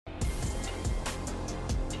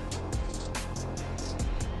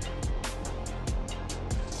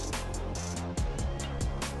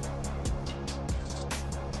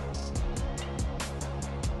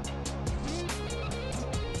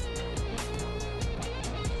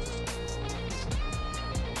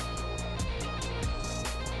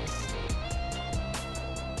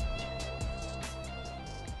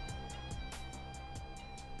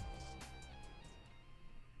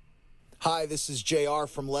Hi, this is JR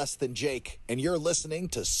from Less Than Jake, and you're listening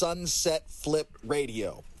to Sunset Flip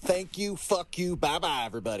Radio. Thank you, fuck you, bye-bye,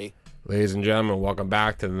 everybody. Ladies and gentlemen, welcome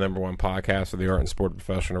back to the #1 podcast for the art and sport of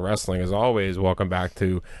professional wrestling. As always, welcome back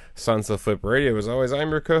to Sunset Flip Radio. As always,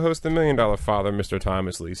 I'm your co-host, the $1 Million Father, Mr.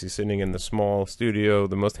 Thomas Lisi, sitting in the small studio,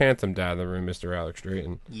 the most handsome dad in the room, Mr. Alex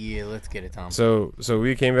Drayton. Yeah, let's get it, Tom. So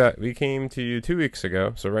we came back. We came to you 2 weeks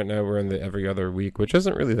ago. So right now we're in the every other week, which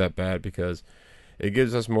isn't really that bad because it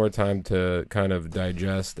gives us more time to kind of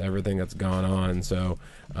digest everything that's gone on. So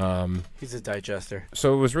he's a digester.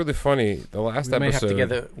 So it was really funny. The last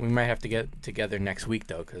episode, we might have to get together next week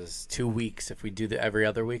though, because 2 weeks. If we do the every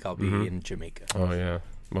other week, I'll be in Jamaica. Oh yeah.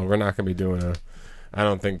 Well, we're not going to be doing I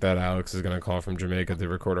don't think that Alex is going to call from Jamaica to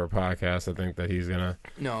record our podcast. I think that he's going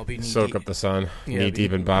to soak up the sun, knee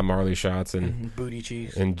deep in Bob Marley shots and booty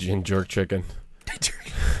cheese and jerk chicken.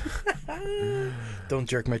 Don't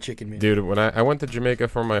jerk my chicken, man. Dude, when I went to Jamaica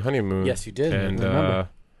for my honeymoon. Yes, you did. And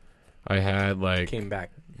I had came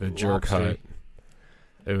back the jerk hut.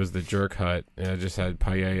 It was the jerk hut, and I just had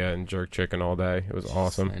paella and jerk chicken all day. It was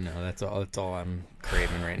awesome. I know, that's all I'm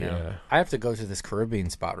craving right now. Yeah. I have to go to this Caribbean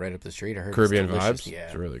spot right up the street. I heard Caribbean it's delicious. vibes. Yeah,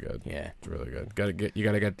 it's really good. Yeah, it's really good. You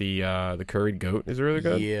gotta get the curried goat is really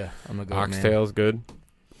good. Yeah, I'm a goat Oxtail's good.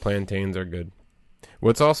 Plantains are good.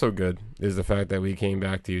 What's also good is the fact that we came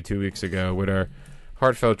back to you 2 weeks ago with our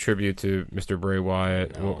heartfelt tribute to Mr. Bray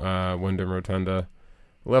Wyatt, Wyndham Rotunda.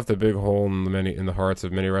 Left a big hole in the hearts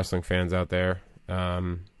of many wrestling fans out there.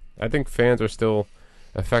 I think fans are still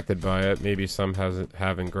affected by it. Maybe some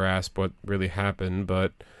haven't grasped what really happened,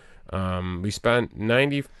 but we spent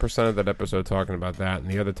 90% of that episode talking about that, and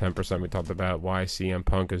the other 10% we talked about why CM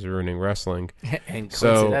Punk is ruining wrestling. And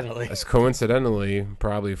coincidentally,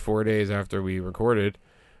 probably 4 days after we recorded,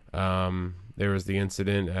 there was the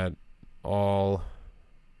incident at All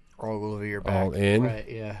over your back. All In. Right,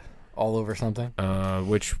 yeah. All over something.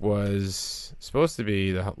 Which was supposed to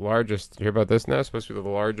be the largest. You hear about this now? It's supposed to be the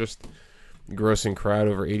largest grossing crowd,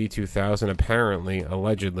 over 82,000 apparently,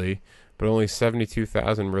 allegedly, but only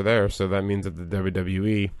 72,000 were there. So that means that the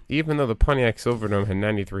WWE, even though the Pontiac Silverdome had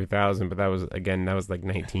 93,000, but that was like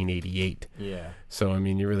 1988. Yeah. So I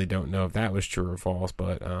mean, you really don't know if that was true or false.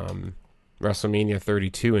 But WrestleMania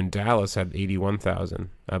 32 in Dallas had 81,000,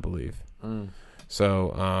 I believe.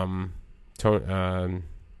 So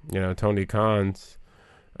Tony Khan's,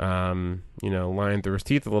 lying through his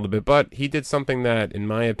teeth a little bit, but he did something that, in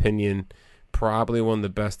my opinion, probably one of the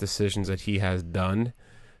best decisions that he has done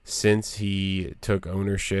since he took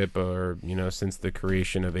ownership, or since the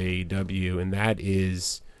creation of AEW, and that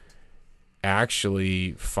is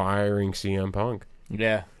actually firing CM Punk.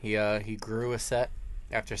 Yeah, he grew a set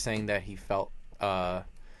after saying that he felt that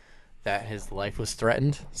his life was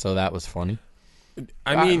threatened, so that was funny.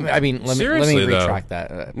 I mean, let me retract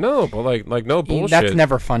that. No, but like no bullshit. That's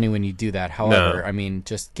never funny when you do that. However, I mean,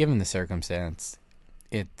 just given the circumstance,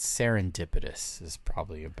 it's serendipitous is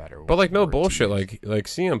probably a better word. But like no bullshit, like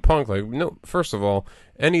CM Punk, no. First of all,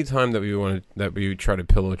 anytime that we try to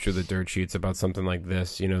pillow through the dirt sheets about something like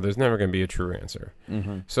this, there's never going to be a true answer.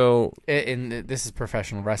 Mm-hmm. So, and this is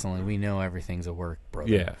professional wrestling. We know everything's a work,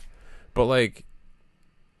 brother. Yeah, but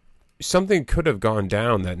something could have gone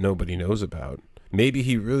down that nobody knows about. Maybe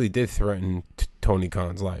he really did threaten Tony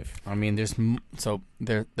Khan's life. I mean, that's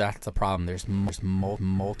the problem. There's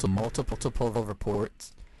multiple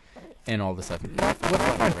reports and all this stuff.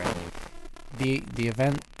 The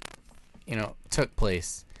event, took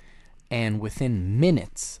place, and within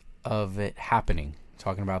minutes of it happening,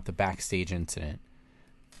 talking about the backstage incident,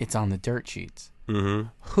 it's on the dirt sheets. Mm-hmm.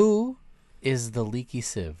 Who is the leaky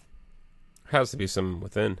sieve? Has to be someone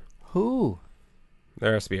within. Who?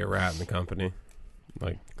 There has to be a rat in the company.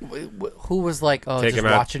 Who was like, take him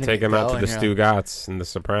out to the Stugotz and the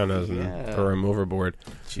Sopranos and throw him overboard.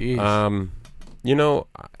 Jeez.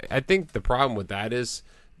 I think the problem with that is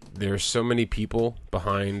there's so many people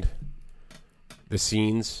behind the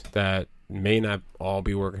scenes that may not all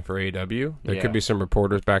be working for AEW. There could be some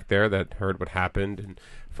reporters back there that heard what happened. And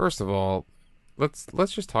first of all, let's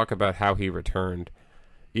just talk about how he returned.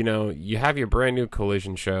 You have your brand new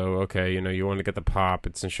Collision show. Okay, you want to get the pop.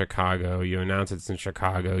 It's in Chicago. You announce it's in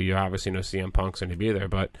Chicago. You obviously know CM Punk's going to be there.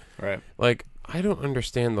 But, I don't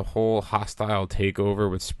understand the whole hostile takeover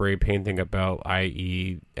with spray painting a belt,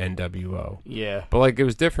 i.e. NWO. Yeah. But, it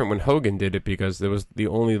was different when Hogan did it because there was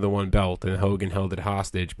only the one belt, and Hogan held it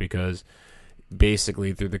hostage because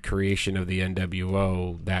basically through the creation of the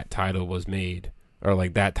NWO, that title was made. Or,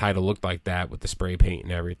 that title looked like that with the spray paint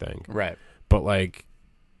and everything. Right. But,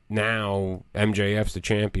 now MJF's the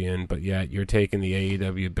champion, but yet you're taking the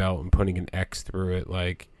AEW belt and putting an X through it.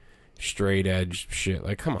 straight edge shit.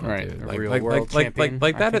 Like, come on, Right. dude. A Like, real world champion,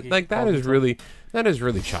 that is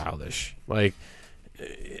really childish. Like,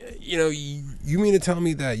 you mean to tell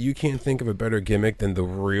me that you can't think of a better gimmick than the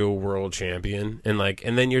real world champion, and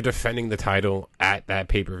then you're defending the title at that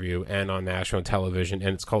pay-per-view and on national television,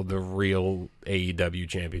 and it's called the real AEW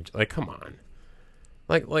champion? Like, come on.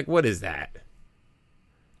 Like what is that?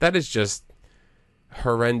 That is just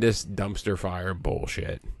horrendous dumpster fire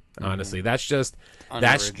bullshit. Honestly, that's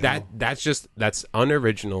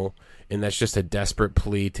unoriginal, and that's just a desperate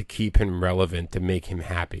plea to keep him relevant, to make him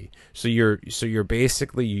happy. So you're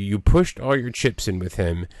basically, you pushed all your chips in with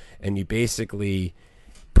him, and you basically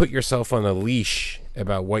put yourself on a leash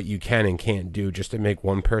about what you can and can't do just to make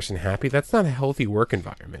one person happy. That's not a healthy work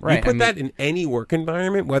environment. Right. You put that in any work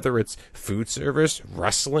environment, whether it's food service,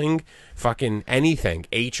 wrestling, fucking anything,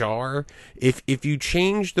 HR. If you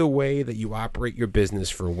change the way that you operate your business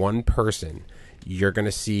for one person, you're going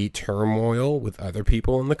to see turmoil with other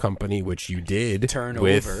people in the company, which you did.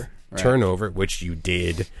 Turnover, which you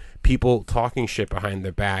did. People talking shit behind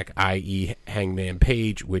their back, i.e. Hangman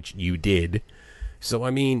Page, which you did. So,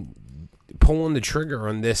 I mean, pulling the trigger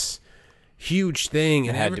on this huge thing,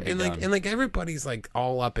 and everybody's like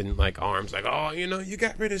all up in like arms, like, oh, you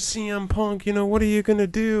got rid of CM Punk, what are you gonna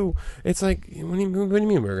do? It's like, what do you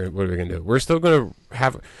mean what are we gonna do? We're still gonna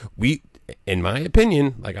have, in my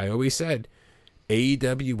opinion, like I always said,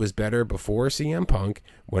 AEW was better before CM Punk.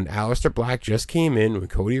 When Aleister Black just came in, when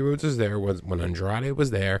Cody Rhodes was there, when Andrade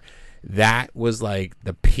was there, that was like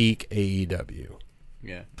the peak AEW.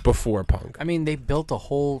 Yeah. Before Punk. I mean, they built a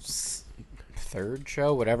whole third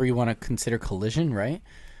show, whatever you want to consider, Collision, right?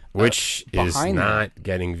 Which is not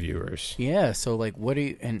getting viewers. Yeah, so like what do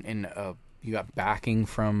you and you got backing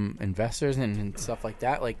from investors and stuff like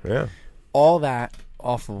that. Like all that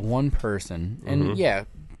off of one person. And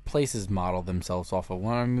places model themselves off of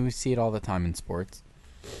one. I mean, we see it all the time in sports.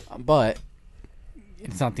 But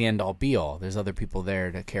it's not the end all be all. There's other people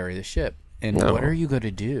there to carry the ship. And what are you going to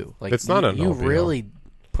do? Like, it's not you really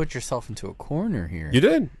put yourself into a corner here. You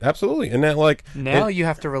did, absolutely. And that, now you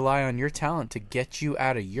have to rely on your talent to get you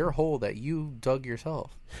out of your hole that you dug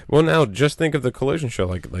yourself. Well, now just think of the Collision show,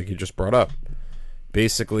 like you just brought up.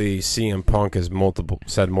 Basically, CM Punk has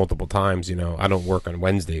said multiple times, I don't work on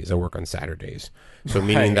Wednesdays, I work on Saturdays. So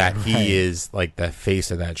meaning that he is like the face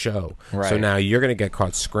of that show. Right. So now you're going to get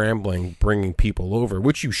caught scrambling, bringing people over,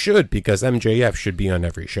 which you should, because MJF should be on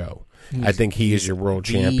every show. I think he is your world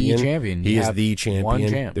champion. He is the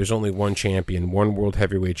champion. There's only one champion, one world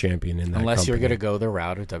heavyweight champion in that Unless company. You're going to go the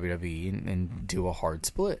route of WWE and do a hard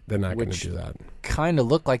split. They're not going to do that. Kind of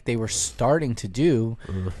looked like they were starting to do,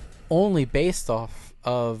 only based off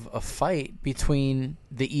of a fight between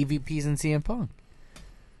the EVPs and CM Punk.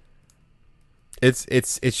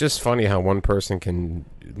 It's just funny how one person can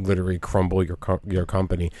literally crumble your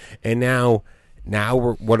company. And now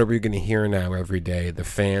what are we going to hear now every day? The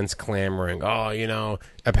fans clamoring,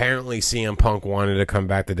 apparently CM Punk wanted to come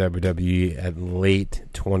back to WWE at late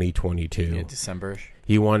 2022. Yeah, December-ish.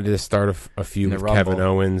 He wanted to start a feud with Kevin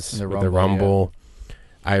Owens with the Rumble.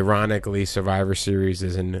 Yeah. Ironically, Survivor Series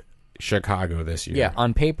is in Chicago this year. Yeah,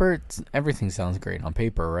 on paper, everything sounds great on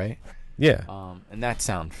paper, right? Yeah. And that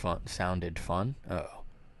sounded fun. Oh.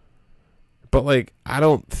 But I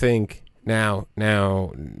don't think now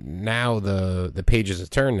the pages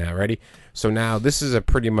have turned now, ready? So now this is a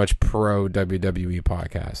pretty much pro WWE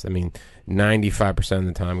podcast. I mean, 95% of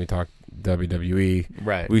the time we talk WWE.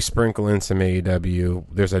 Right. We sprinkle in some AEW.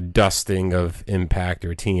 There's a dusting of Impact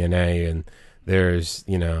or TNA, and there's,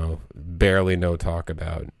 barely no talk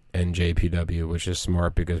about NJPW, which is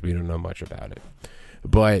smart because we don't know much about it.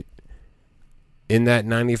 But in that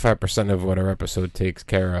 95% of what our episode takes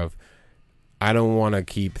care of, I don't want to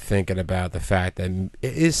keep thinking about the fact that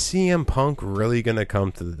is CM Punk really going to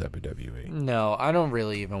come to the WWE? No, I don't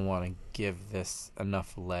really even want to give this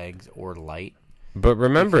enough legs or light. But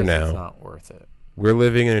remember now, it's not worth it. We're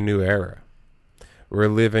living in a new era. We're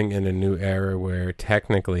living in a new era where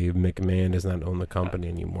technically McMahon does not own the company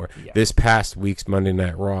anymore. Yeah. This past week's Monday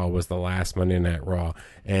Night Raw was the last Monday Night Raw,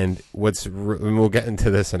 and we'll get into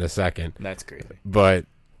this in a second. That's crazy. But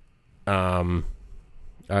I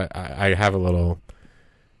have a little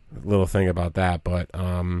thing about that, but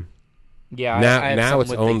yeah, now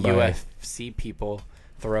it's owned by UFC people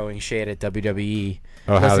throwing shade at WWE.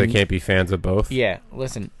 Oh, listen, how they can't be fans of both? Yeah,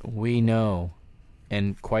 listen, we know.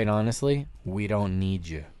 And quite honestly, we don't need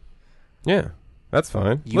you. Yeah, that's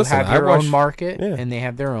fine. You have your own market, and they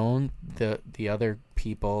have their own. The other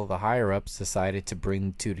people, the higher-ups, decided to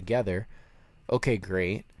bring the two together. Okay,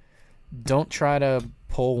 great. don't try to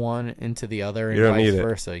pull one into the other and vice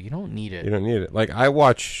versa. You don't need it. You don't need it. Like, I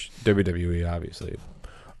watch WWE, obviously.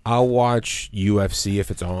 I'll watch UFC if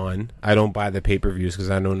it's on. I don't buy the pay-per-views because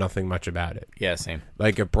I know nothing much about it. Yeah, same.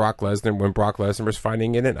 Like, when Brock Lesnar was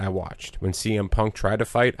fighting in it, I watched. When CM Punk tried to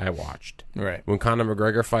fight, I watched. Right. When Conor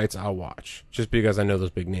McGregor fights, I'll watch. Just because I know those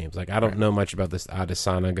big names. Like, I don't know much about this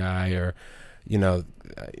Adesanya guy or,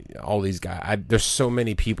 all these guys. There's so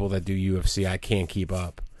many people that do UFC, I can't keep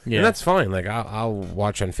up. Yeah. And that's fine. Like, I'll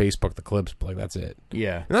watch on Facebook the clips, but, like, that's it.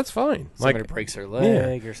 Yeah. And that's fine. Somebody breaks their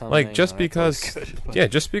leg or something. Like, just because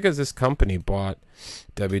this company bought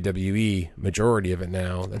WWE, majority of it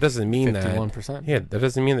now, that doesn't mean 51%. that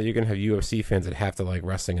doesn't mean that you're going to have UFC fans that have to like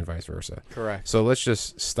wrestling and vice versa. Correct. So let's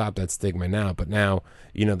just stop that stigma now. But now,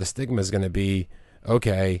 the stigma is going to be,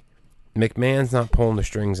 okay, McMahon's not pulling the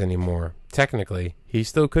strings anymore. Technically, he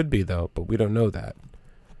still could be, though, but we don't know that.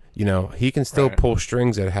 He can still pull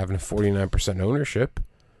strings at having 49% ownership.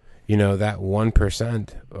 That 1%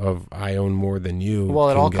 of I own more than you. Well,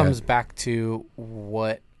 it all comes back to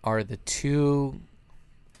what are the two.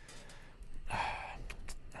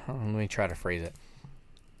 Let me try to phrase it.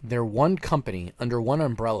 They're one company under one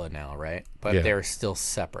umbrella now, right? But they're still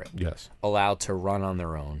separate. Yes. Allowed to run on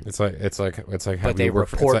their own. It's like but they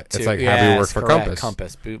report to. It's like how we work for Compass.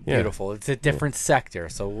 Compass, beautiful. It's a different sector,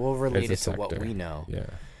 so we'll relate it to what we know. Yeah.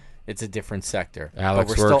 It's a different sector.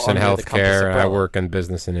 Alex works in healthcare, and I work in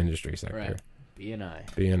business and industry sector. Right. B&I.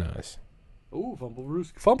 B&I's. Ooh,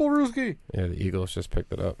 Fumble Rooski. Yeah, the Eagles just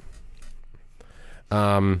picked it up.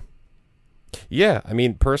 Yeah, I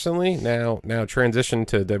mean, personally, now transition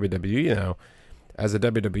to WWE now. As a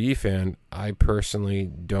WWE fan, I personally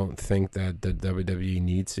don't think that the WWE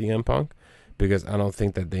needs CM Punk because I don't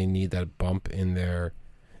think that they need that bump in their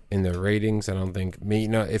ratings. I don't think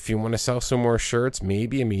if you want to sell some more shirts,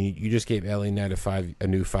 maybe. I mean, you just gave LA Knight a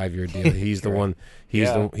new 5-year deal. He's the one.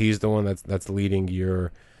 He's the one that's leading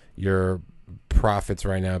your profits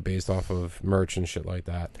right now based off of merch and shit like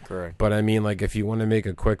that. Correct. But I mean, like, if you want to make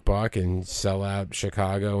a quick buck and sell out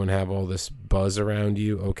Chicago and have all this buzz around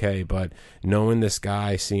you, okay. But knowing this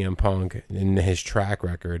guy CM Punk and his track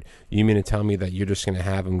record, you mean to tell me that you're just going to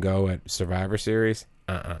have him go at Survivor Series?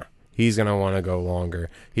 He's going to want to go longer.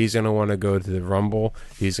 He's going to want to go to the Rumble.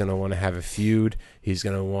 He's going to want to have a feud. He's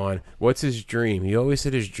going to want... What's his dream? He always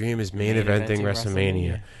said his dream is main eventing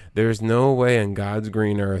WrestleMania. There's no way on God's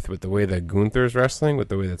green earth with the way that Gunther's wrestling, with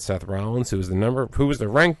the way that Seth Rollins, who was the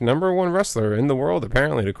ranked number one wrestler in the world,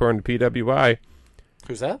 apparently, according to PWI.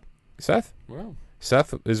 Who's that? Seth. Wow.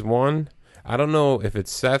 Seth is one. I don't know if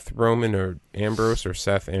it's Seth, Roman, or Ambrose, or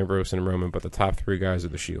Seth, Ambrose, and Roman, but the top three guys are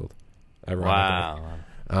the Shield. Ironically. Wow.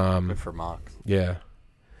 Good for Mox. Yeah.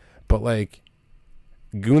 But, like,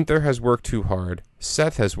 Gunther has worked too hard.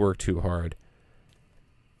 Seth has worked too hard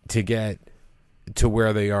to get to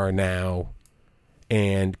where they are now.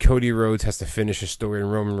 And Cody Rhodes has to finish his story, and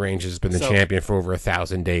Roman Reigns has been the champion for over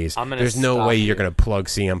 1,000 days. There's no way you're going to plug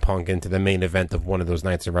CM Punk into the main event of one of those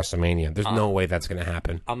nights of WrestleMania. There's no way that's going to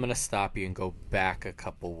happen. I'm going to stop you and go back a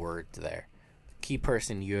couple words there. The key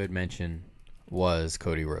person you had mentioned was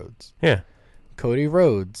Cody Rhodes. Yeah. Cody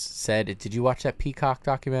Rhodes said, did you watch that Peacock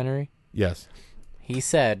documentary? Yes.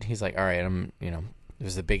 He's like, all right, it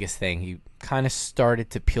was the biggest thing. He kind of started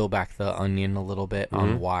to peel back the onion a little bit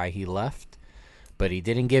on why he left, but he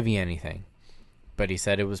didn't give you anything. But he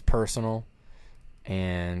said it was personal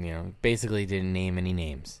and, basically didn't name any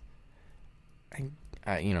names.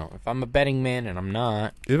 If I'm a betting man, and I'm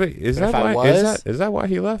not. Is that why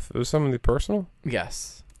he left? It was something personal?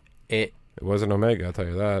 Yes. It wasn't Omega, I'll tell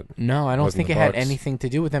you that. No, I don't think it had anything to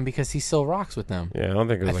do with them because he still rocks with them. Yeah, I don't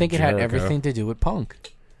think it was I think it had everything to do with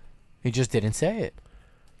Punk. He just didn't say it.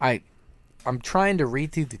 I'm trying to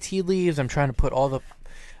read through the tea leaves. I'm trying to put all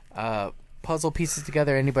the puzzle pieces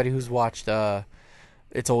together. Anybody who's watched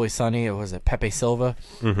It's Always Sunny, it was Pepe Silva,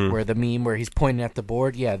 where the meme where he's pointing at the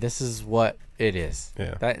board. Yeah, this is what it is.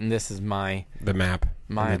 Yeah. And this is the map.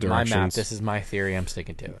 My map. This is my theory. I'm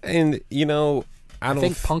sticking to it. And, I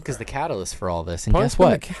think Punk is the catalyst for all this. And guess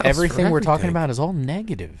what? Everything we're talking about is all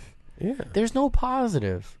negative. Yeah. There's no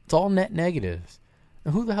positive. It's all net negatives.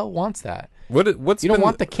 And who the hell wants that? You don't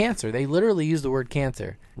want the cancer. They literally use the word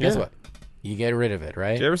cancer. Guess what? You get rid of it,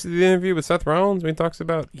 right? Did you ever see the interview with Seth Rollins when he talks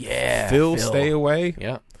about Phil, stay away?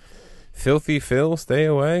 Yeah. Filthy Phil, stay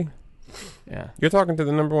away? Yeah. You're talking to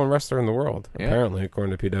the number one wrestler in the world, apparently,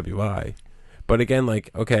 according to PWI. But again,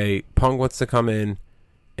 okay, Punk wants to come in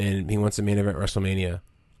and he wants to main event WrestleMania.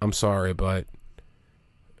 I'm sorry, but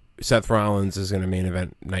Seth Rollins is going to main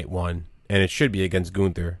event night one, and it should be against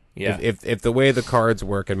Gunther. Yeah. If the way the cards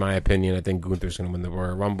work, in my opinion, I think Gunther's going to win the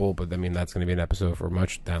Royal Rumble. But I mean, that's going to be an episode for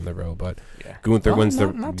much down the road. But Gunther wins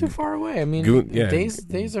not too far away. I mean,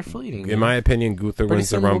 days are fleeting. In my opinion, Gunther wins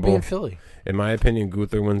the Rumble. We'll be in Philly. In my opinion,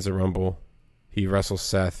 Gunther wins the Rumble. He wrestles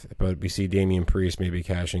Seth, but we see Damian Priest maybe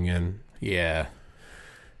cashing in. Yeah.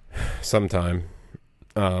 Sometime.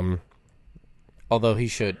 Although he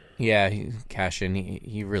should, he cash in.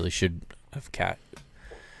 He really should have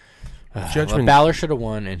Judgment Balor should have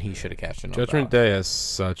won, and he should have cashed in. Judgment Day has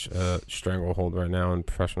such a stranglehold right now in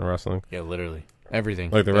professional wrestling. Yeah, literally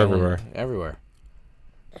everything. Like they're everywhere. Everywhere.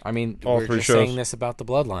 I mean, All we're just saying this about the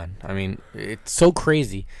Bloodline. I mean, it's so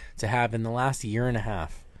crazy to have in the last year and a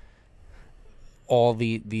half all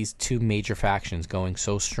these two major factions going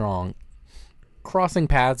so strong, crossing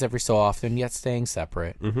paths every so often, yet staying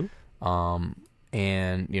separate. Mm-hmm.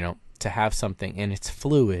 And to have something, and it's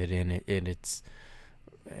fluid, and it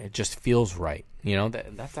just feels right.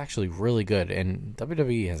 That's actually really good, and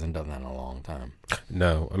WWE hasn't done that in a long time.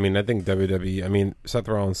 No, I mean, I think WWE. I mean, Seth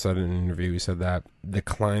Rollins said in an interview, he said that the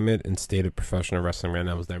climate and state of professional wrestling right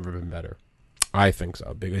now has never been better. I think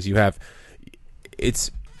so, because you have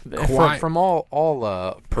from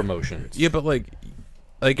all promotions. Yeah, but like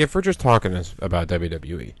if we're just talking about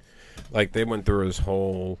WWE, like they went through this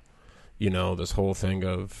whole thing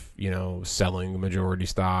of, selling majority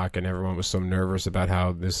stock, and everyone was so nervous about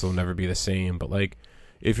how this will never be the same. But like,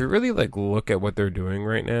 if you really look at what they're doing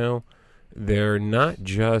right now, they're not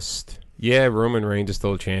just, Roman Reigns is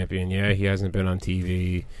still a champion. Yeah, he hasn't been on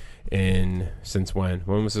TV since when?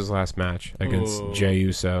 When was his last match against Jey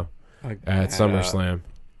Uso at SummerSlam?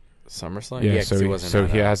 SummerSlam? Yeah, so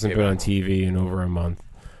he hasn't been on TV in over a month.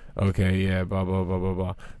 Okay, yeah, blah, blah, blah, blah,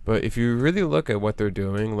 blah. But if you really look at what they're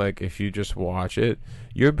doing, if you just watch it,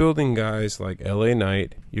 you're building guys like LA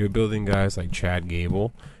Knight, you're building guys like Chad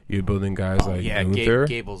Gable, you're building guys Gunther.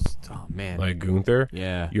 Gable's, oh, man. Like Gunther.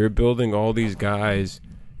 Yeah. You're building all these guys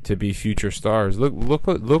to be future stars. Look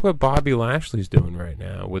what Bobby Lashley's doing right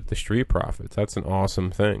now with the Street Profits. That's an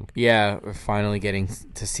awesome thing. Yeah, we're finally getting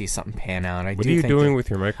to see something pan out. What are you doing with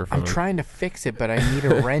your microphone? I'm trying to fix it, but I need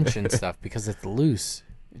a wrench and stuff because it's loose.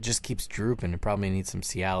 It just keeps drooping. It probably needs some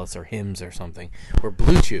Cialis or Hims or something. Or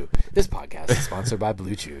Blue Chew. This podcast is sponsored by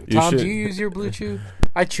Blue Chew. Tom, do you use your Blue Chew?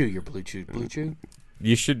 I chew your Blue Chew. Blue Chew?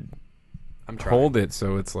 You should hold it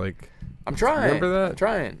so it's like... I'm trying. Remember that? I'm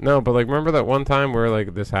trying. No, but remember that one time where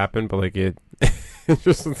this happened, but it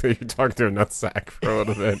just looks like you talked to a nutsack for a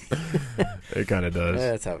little bit. It kind of does.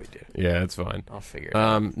 Yeah, that's how we do. Yeah, it's fine. I'll figure it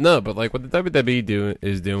out. No, but what the WWE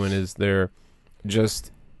is doing is they're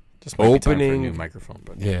just opening opening for a new microphone.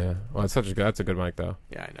 But yeah, well, that's a good mic though.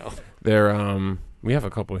 Yeah, I know. They're we have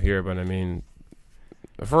a couple here, but I mean,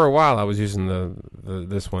 for a while I was using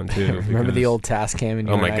this one too. Remember the old Tascam? And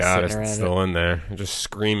oh my god, it's still in there, just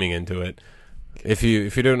screaming into it. If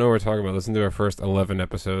you don't know what we're talking about, listen to our first 11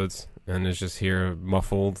 episodes, and it's just here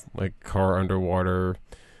muffled car underwater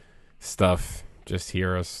stuff. Just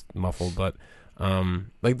hear us muffled, but the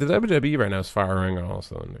WWE right now is firing on all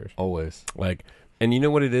cylinders. Always And you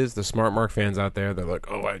know what it is? The Smart Mark fans out there, they're like,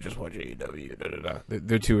 oh, I just watch AEW. Da, da, da.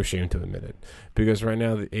 They're too ashamed to admit it. Because right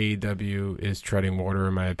now, the AEW is treading water,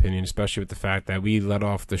 in my opinion, especially with the fact that we let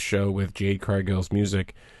off the show with Jade Cargill's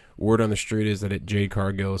music. Word on the street is that Jade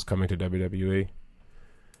Cargill is coming to WWE.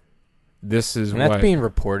 That's being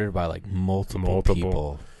reported by multiple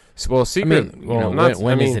people. Well, secret.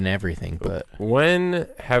 When isn't everything, but when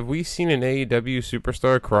have we seen an AEW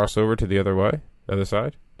superstar cross over to the other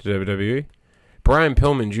side, to WWE? Brian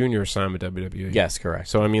Pillman Jr. signed with WWE. Yes, correct.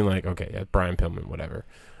 So I mean, Brian Pillman, whatever.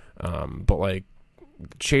 But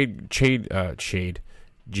Jade Cargill,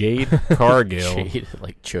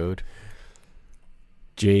 Chode.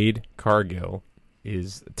 Jade Cargill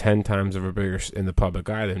is 10 times over bigger in the public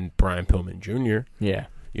eye than Brian Pillman Jr. Yeah,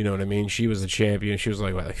 you know what I mean. She was a champion. She was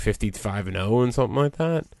 55-0 and something like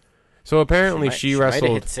that. So apparently she wrestled.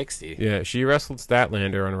 Might have hit 60. Yeah, she wrestled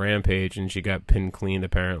Statlander on Rampage, and she got pinned clean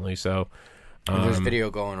apparently. So. There's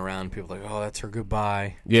video going around. People oh, that's her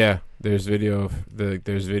goodbye. Yeah, there's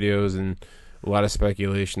videos and a lot of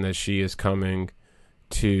speculation that she is coming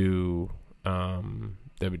to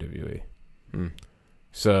WWE.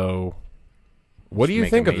 So, what do you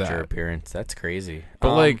think of that? Major appearance. That's crazy.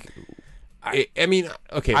 But I mean,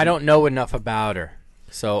 okay. I don't know enough about her.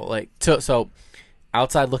 So so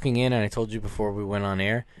outside looking in, and I told you before we went on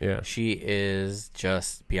air. Yeah, she is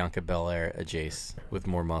just Bianca Belair adjacent with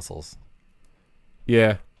more muscles.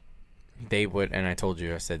 Yeah. They would, and I told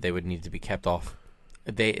you, I said they would need to be kept off.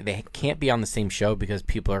 They can't be on the same show because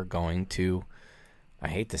people are going to, I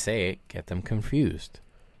hate to say it, get them confused.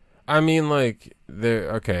 I mean, like,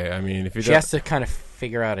 okay. I mean, if you she has to kind of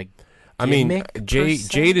figure out a. I mean, Jade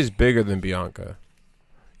Jade is bigger than Bianca.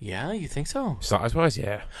 Yeah, you think so? Size-wise,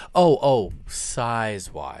 yeah. Oh,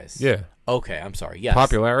 size-wise. Yeah. Okay, I'm sorry. Yes.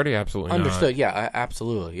 Popularity, absolutely Understood. not. Yeah,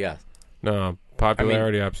 absolutely. Yes. No,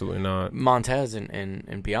 popularity, absolutely not. Montez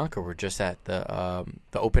and Bianca were just at the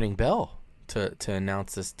opening bell to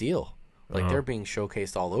announce this deal. Like they're being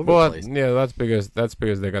showcased all over the place. Yeah, that's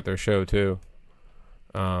because they got their show too.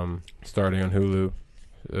 Starting on Hulu,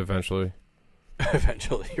 eventually.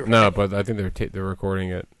 Eventually, right? No, but I think they're recording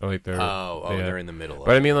it. Like they're they're in the middle.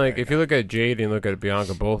 But I mean, like, if you look at Jade and look at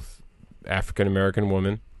Bianca, both African American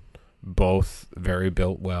women, both very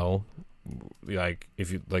built well. Like,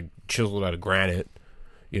 if you like chiseled out of granite,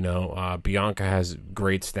 Bianca has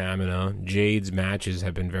great stamina. Jade's matches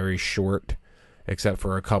have been very short, except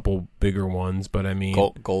for a couple bigger ones. But I mean,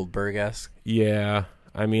 Goldberg-esque. Yeah,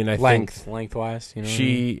 I mean, I think lengthwise,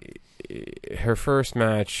 her first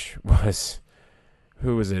match was.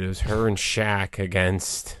 Who was it? It was her and Shaq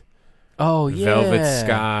against Velvet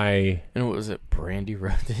Sky. And what was it? Brandy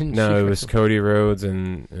Rhodes? No, it was Cody Rhodes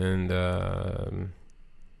and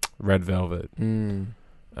Red Velvet. That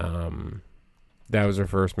was her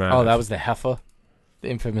first match. Oh, that was the Heffa? The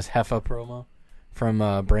infamous Heffa promo from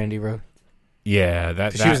Brandy Rhodes? Yeah,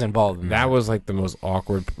 she was involved in that. That was like the most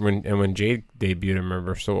awkward. When Jade debuted, I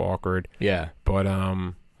remember, so awkward. Yeah. But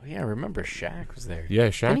yeah, I remember Shaq was there. Yeah,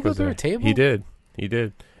 Shaq Didn't he was go there. through a table? He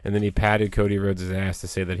did. And then he patted Cody Rhodes' ass to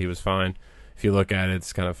say that he was fine. If you look at it,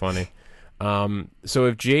 it's kind of funny. So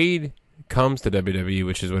if Jade comes to WWE,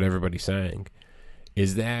 which is what everybody's saying,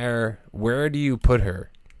 where do you put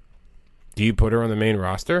her? Do you put her on the main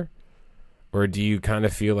roster? Or do you kind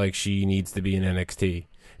of feel like she needs to be in NXT?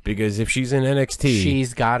 Because if she's in NXT,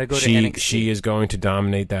 she's got to go to NXT. She is going to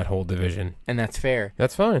dominate that whole division. And that's fair.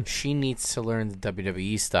 That's fine. She needs to learn the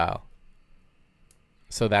WWE style.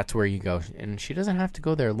 So that's where you go, and she doesn't have to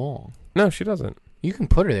go there long. No, she doesn't. You can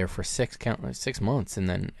put her there for 6 months, and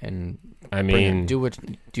then do what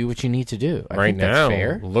you need to do. I think that's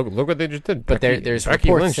fair. Look what they just did. But there's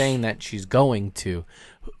reports saying that she's going to,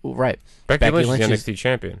 right? Becky Lynch is the NXT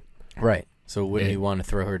champion, right? So wouldn't you want to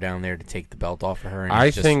throw her down there to take the belt off of her? And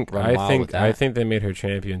I think they made her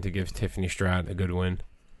champion to give Tiffany Stratton a good win,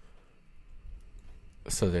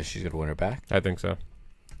 so that she's gonna win her back. I think so.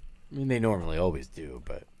 I mean, they normally always do,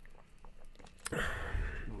 but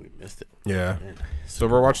we missed it. Yeah. So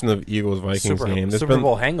we're watching the Eagles-Vikings game. Super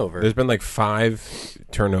Bowl hangover. There's been like 5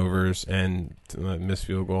 turnovers and missed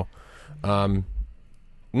field goal.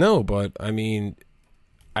 No, but I mean,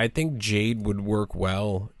 I think Jade would work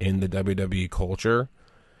well in the WWE culture.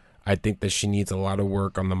 I think that she needs a lot of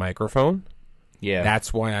work on the microphone. Yeah.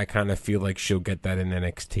 That's why I kind of feel like she'll get that in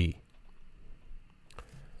NXT.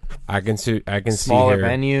 I can see smaller her.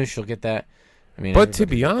 venue. She'll get that. I mean, but to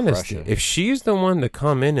be honest, if she's the one to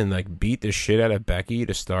come in and like beat the shit out of Becky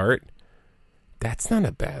to start, that's not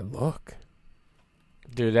a bad look,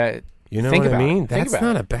 dude. That you know what I mean? That's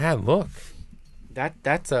not a bad look.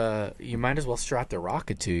 That's you might as well strap the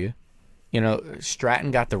rocket to you. You know,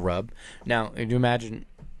 Stratton got the rub. Now, do you imagine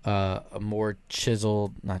a more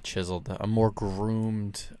a more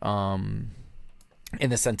groomed, in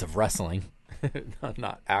the sense of wrestling.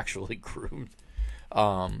 Not actually groomed.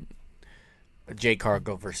 Jade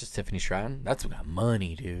Cargill versus Tiffany Stratton. That's got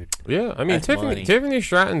money, dude. Yeah, I mean Tiffany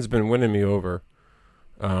Stratton's been winning me over.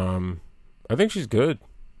 I think she's good.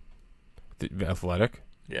 Athletic.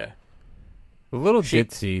 Yeah. A little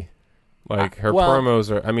ditzy. Like her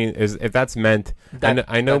promos are. I mean, if that's meant.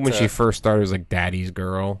 I know when she first started, it was like Daddy's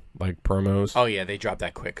Girl, like promos. Oh yeah, they dropped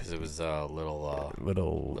that quick because it was a little.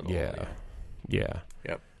 Yeah.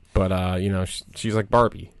 Yep. But she's like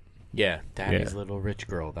Barbie. Yeah, Daddy's Little Rich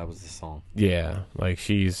Girl. That was the song. Yeah, like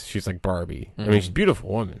she's like Barbie. Mm-hmm. I mean, she's a beautiful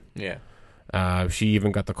woman. Yeah. She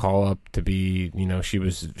even got the call up to be. She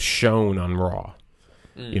was shown on Raw.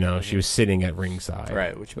 Mm-hmm. She was sitting at ringside.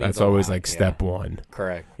 Right, which means that's always like step one.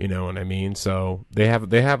 Correct. You know what I mean? So they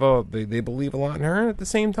believe a lot in her. And at the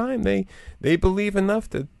same time, they believe enough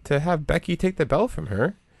to have Becky take the belt from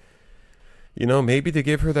her. Maybe to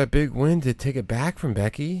give her that big win to take it back from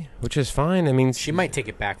Becky, which is fine. I mean, she might take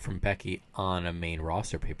it back from Becky on a main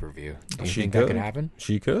roster pay-per-view. Do you think that could happen?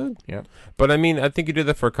 She could. Yeah. But I mean, I think you did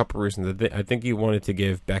that for a couple of reasons. I think you wanted to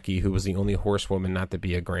give Becky, who was the only horsewoman not to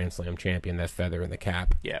be a Grand Slam champion, that feather in the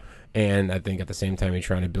cap. Yeah. And I think at the same time, you're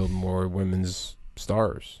trying to build more women's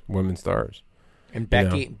stars. And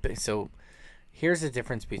Becky, so here's the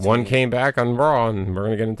difference between... One came back on Raw, and we're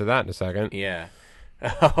going to get into that in a second. Yeah.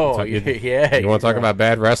 Oh, yeah. You want to talk about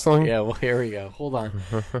bad wrestling? Yeah, well, here we go. Hold on.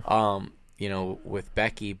 With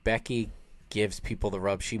Becky gives people the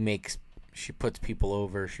rub. She puts people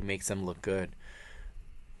over. She makes them look good.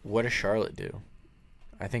 What does Charlotte do?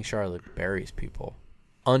 I think Charlotte buries people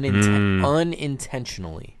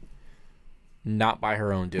unintentionally, not by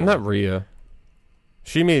her own doing. Not Rhea.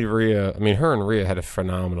 She made Rhea. I mean, her and Rhea had a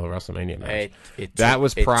phenomenal WrestleMania match.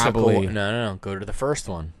 No. Go to the first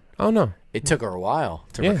one. Oh no, it took her a while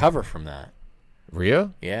to recover from that.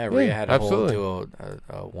 Rhea? Yeah, Rhea had to do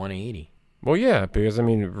a 180. Well, yeah, because I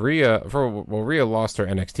mean, Rhea lost her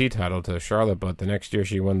NXT title to Charlotte, but the next year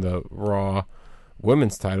she won the Raw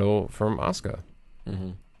Women's title from Asuka.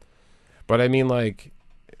 Mm-hmm. But I mean, like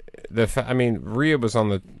Rhea was on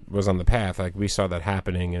the path. Like we saw that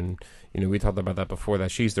happening, and we talked about that before. That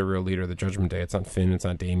she's the real leader of the Judgment Day. It's not Finn. It's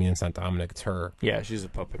not Damian. It's not Dominic. It's her. Yeah, she's a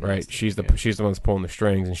puppet. Right. She's the one that's pulling the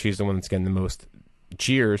strings, and she's the one that's getting the most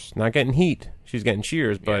cheers. Not getting heat. She's getting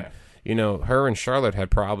cheers, but. Her and Charlotte had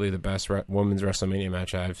probably the best women's WrestleMania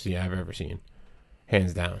match I've ever seen.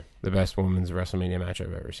 Hands down. The best women's WrestleMania match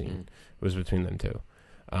I've ever seen was between them two.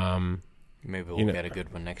 Maybe we'll get a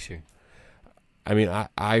good one next year. I mean,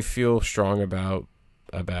 I feel strong about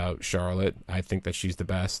Charlotte. I think that she's the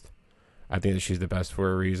best. I think that she's the best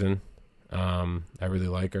for a reason. I really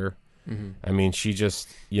like her. Mm-hmm. I mean, she just,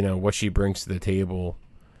 what she brings to the table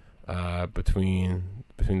between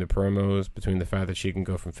the promos, between the fact that she can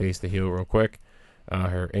go from face to heel real quick.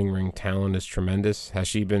 Her in-ring talent is tremendous. Has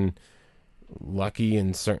she been lucky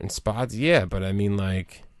in certain spots? Yeah, but I mean,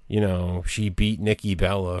 she beat Nikki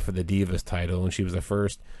Bella for the Divas title, and she was the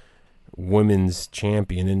first women's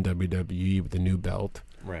champion in WWE with the new belt.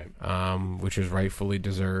 Right. Which is rightfully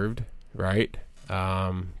deserved, right?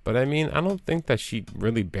 But I mean, I don't think that she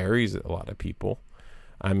really buries a lot of people.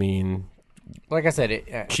 I mean... Like I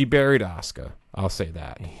said, she buried Asuka. I'll say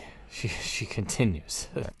that. She continues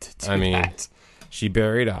to do that. She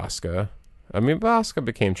buried Asuka. I mean, Asuka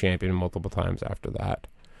became champion multiple times after that.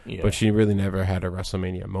 Yeah. But she really never had a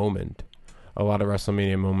WrestleMania moment. A lot of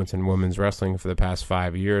WrestleMania moments in women's wrestling for the past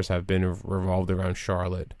 5 years have been revolved around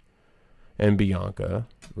Charlotte and Bianca,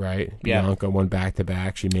 right? Yeah. Bianca won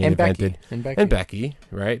back-to-back. She main evented. And Becky,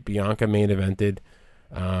 right? Bianca main evented.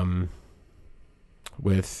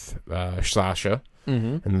 With Sasha,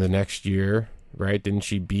 and the next year, right? Didn't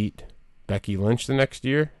she beat Becky Lynch the next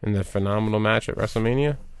year in the phenomenal match at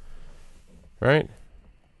WrestleMania? Right?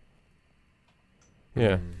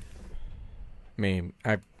 Yeah. I mean,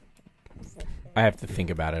 I have to think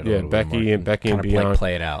about it. Yeah, Becky and Bianca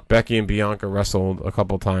play it out. Becky and Bianca wrestled a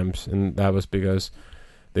couple times, and that was because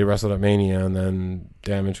they wrestled at Mania, and then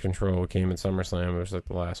Damage Control came at SummerSlam. It was like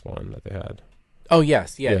the last one that they had. Oh,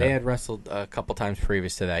 yes. Yeah, they had wrestled a couple times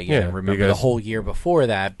previous to that. Yeah, remember the whole year before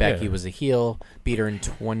that, Becky was a heel, beat her in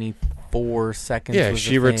 24 seconds. Yeah,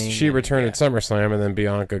 she returned at SummerSlam, and then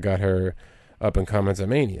Bianca got her up and coming at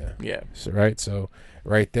Mania. Yeah. So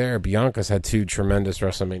right there, Bianca's had two tremendous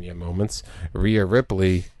WrestleMania moments. Rhea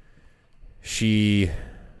Ripley, she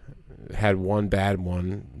had one bad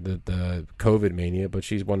one, the COVID Mania, but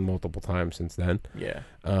she's won multiple times since then. Yeah.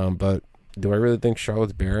 But do I really think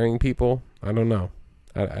Charlotte's burying people? I don't know.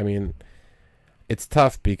 I mean, it's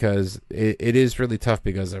tough because it is really tough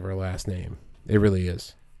because of her last name. It really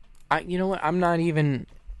is. You know what? I'm not even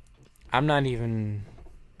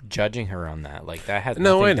judging her on that. Like that has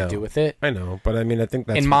nothing to do with it. I know, but I mean, I think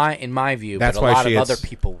that's in my view. That's but a lot of other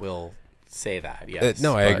people will say that. Yes.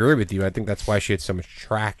 I agree with you. I think that's why she had so much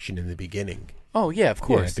traction in the beginning. Oh yeah, of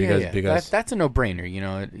course. Yeah, because that's a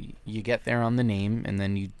no-brainer. You get there on the name, and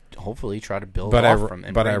then you hopefully try to build off from.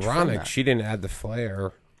 But ironic, she didn't add the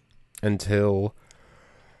flair until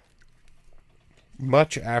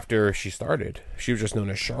much after she started. She was just known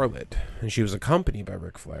as Charlotte, and she was accompanied by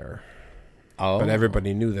Ric Flair. Oh, but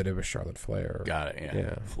everybody knew that it was Charlotte Flair. Got it.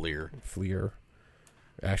 Yeah. Fleer,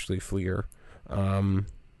 Ashley Fleer.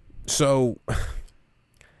 So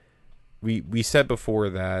we said before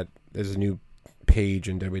that there's a new page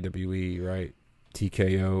in WWE, right?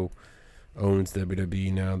 TKO owns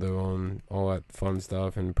WWE now. They own all that fun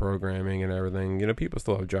stuff and programming and everything. People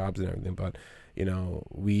still have jobs and everything, but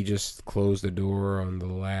we just closed the door on the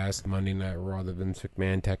last Monday Night Raw that Vince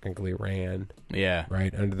McMahon technically ran. Yeah.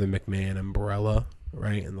 Right under the McMahon umbrella.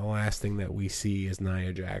 Right, and the last thing that we see is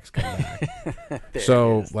Nia Jax come back.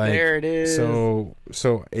 There it is. So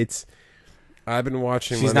it's. I've been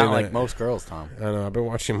watching. She's not like most girls, Tom. I know. I've been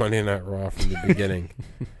watching Monday Night Raw from the beginning,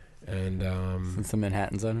 and since the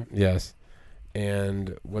Manhattan Center. Yes,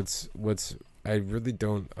 and what's I really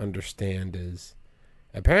don't understand is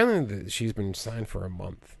apparently she's been signed for a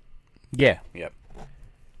month. Yeah. Yep.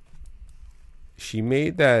 She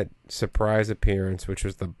made that surprise appearance, which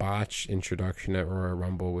was the botch introduction at Royal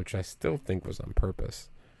Rumble, which I still think was on purpose.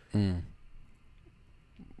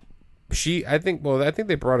 I think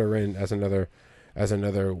they brought her in as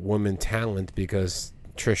another woman talent because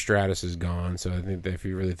Trish Stratus is gone. So I think that if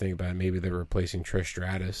you really think about it, maybe they're replacing Trish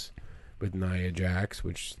Stratus with Nia Jax,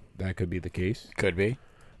 which that could be the case. Could be.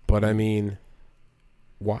 But I mean,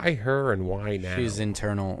 why her and why now? She's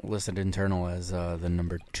listed internal as the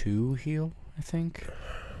number 2 heel, I think.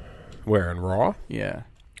 Where, in Raw? Yeah.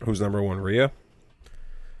 Who's number 1, Rhea?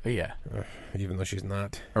 Yeah. Even though she's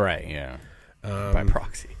not. Right, yeah. By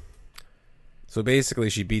proxy. So basically,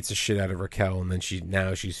 she beats the shit out of Raquel, and then she's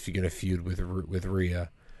going to feud with Rhea.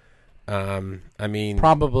 I mean,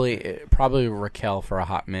 probably Raquel for a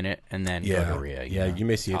hot minute, and then go to Rhea. You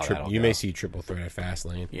may see may see triple threat at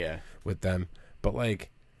Fastlane. Yeah, with them, but like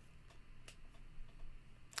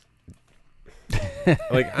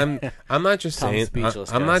I'm not just saying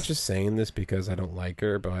I'm not just saying this because I don't like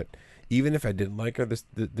her, but even if I didn't like her,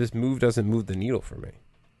 this move doesn't move the needle for me.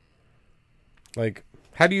 Like,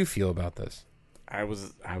 how do you feel about this? I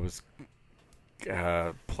was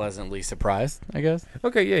pleasantly surprised, I guess.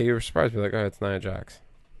 Okay, yeah, you were surprised. You're like, oh, it's Nia Jax.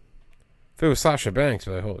 If it was Sasha Banks,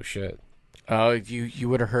 you're like, holy shit. You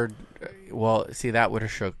would have heard. Well, see, that would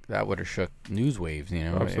have shook news waves. You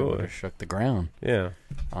know, absolutely. It would have shook the ground. Yeah.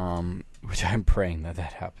 Which I'm praying that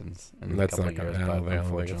happens. That's not going to happen. I don't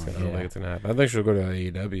think it's going to happen. I think she'll go to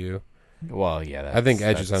AEW. Well, yeah. I think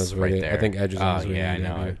Edge is on his way. Right, I think Edge is on his way. Yeah, I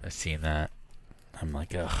know. I've seen that. I'm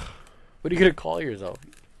like, ugh. What are you gonna call yourself?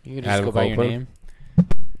 You can just Adam go by Copeland? your name.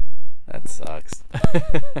 That sucks.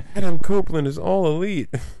 Adam Copeland is all elite.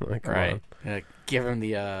 Like, right. Give him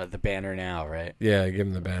the banner now, right? Yeah, give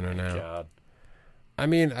him the banner now. God. I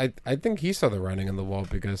mean, I think he saw the writing on the wall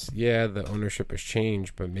because the ownership has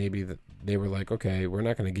changed, but maybe they were like, okay, we're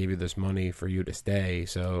not going to give you this money for you to stay,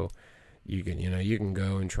 so you can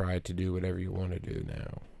go and try to do whatever you want to do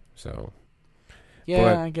now. So.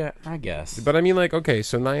 Yeah, I guess. But I mean, like, okay,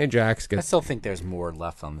 so Nia Jax gets. I still think there's more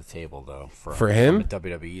left on the table, though, for him, from the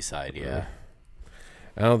WWE side. Yeah.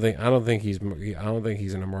 I don't think he's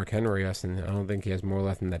in a Mark Henry and I don't think he has more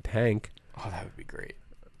left in the tank. Oh, that would be great.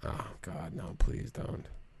 Oh God, no! Please don't.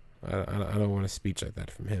 I don't want a speech like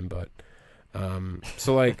that from him. But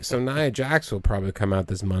so Nia Jax will probably come out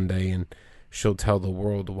this Monday and she'll tell the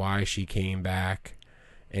world why she came back.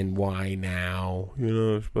 And why now? You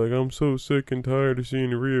know, it's like, I'm so sick and tired of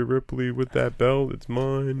seeing Rhea Ripley with that belt. It's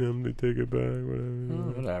mine. I'm going to take it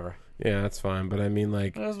back. Whatever. Yeah, that's fine. But I mean,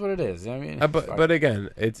 like, that's what it is. I mean, but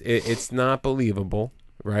again, it's not believable,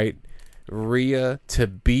 right? Rhea to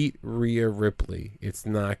beat Rhea Ripley, it's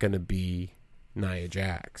not going to be Nia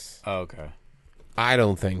Jax. Oh, okay. I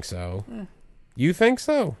don't think so. You think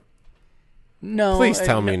so? No. Please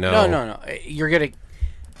tell me no. No. You're gonna.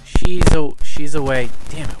 She's away.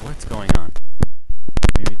 Damn it! What's going on?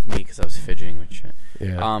 Maybe it's me because I was fidgeting with shit.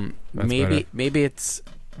 Yeah. Maybe it's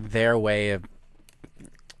their way of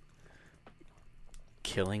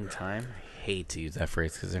killing time. I hate to use that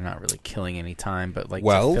phrase because they're not really killing any time, but like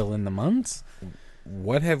to fill in the months.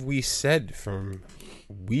 What have we said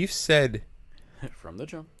We've said from the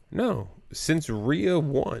jump. No, since Rhea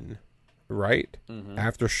won, right? Mm-hmm.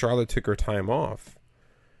 After Charlotte took her time off.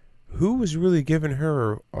 Who was really giving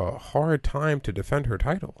her a hard time to defend her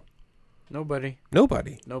title? Nobody.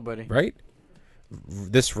 Right?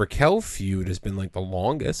 This Raquel feud has been like the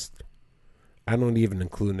longest. I don't even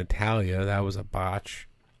include Natalya. That was a botch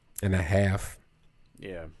and a half.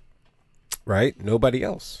 Yeah. Right? Nobody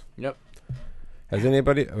else. Yep. Has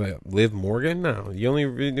anybody... Liv Morgan? No. The only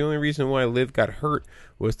reason why Liv got hurt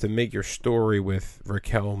was to make your story with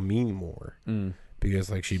Raquel mean more. Because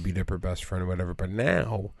like she beat up her best friend or whatever. But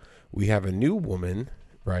now... we have a new woman,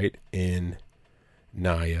 right, in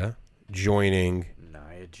Nia, joining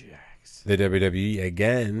Nia Jax, the WWE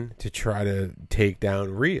again to try to take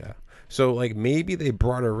down Rhea. So, like, maybe they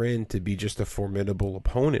brought her in to be just a formidable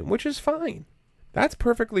opponent, which is fine. That's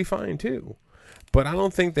perfectly fine, too. But I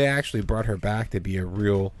don't think they actually brought her back to be a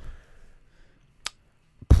real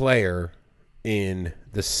player in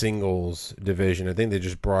the singles division. I think they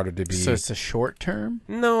just brought her to be... So it's a short term?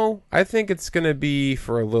 No, I think it's going to be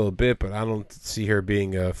for a little bit, but I don't see her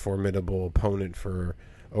being a formidable opponent or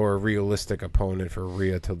a realistic opponent for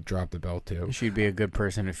Rhea to drop the belt to. She'd be a good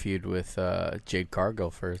person to feud with Jade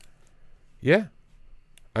Cargill for... Yeah.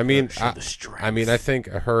 I mean, I think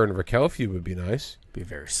her and Raquel feud would be nice. Be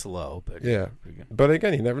very slow, but... Yeah. But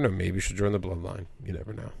again, you never know. Maybe she'll join the Bloodline. You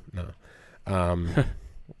never know. No.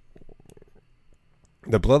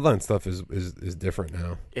 The Bloodline stuff is different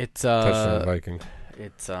now. It's Touchdown Viking.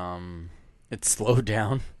 It's slowed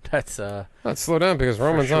down. That's not slowed down because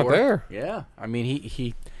Roman's not there. Yeah, I mean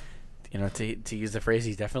he to use the phrase,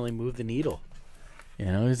 he's definitely moved the needle. You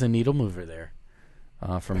know, he's a needle mover there.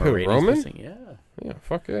 from a ratings Roman? listing. Yeah,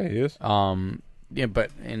 fuck yeah, he is. Yeah,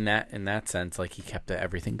 but in that sense, like, he kept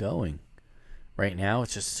everything going. Right now,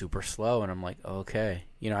 it's just super slow, and I'm like, okay,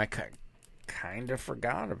 I kind of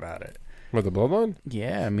forgot about it. With the bloodline?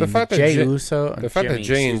 Yeah, I mean, the fact Jey that Uso, the fact that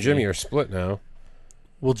Jay and Jimmy are split now.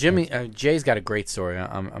 Well, Jay's got a great story. I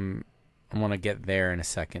want to get there in a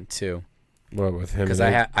second too. What with him? Because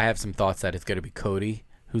I have some thoughts that it's going to be Cody,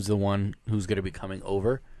 who's the one who's going to be coming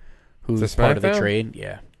over, who's part of the trade.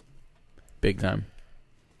 Yeah, big time.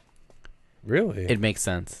 Really? It makes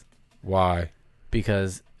sense. Why?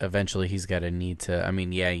 Because eventually he's got to need to. I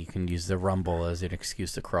mean, yeah, you can use the Rumble as an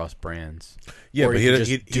excuse to cross brands. Yeah, or but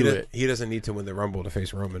he doesn't need to win the Rumble to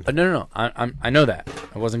face Roman. No. I know that.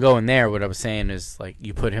 I wasn't going there. What I was saying is, like,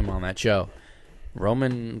 you put him on that show.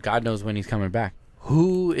 Roman, God knows when he's coming back.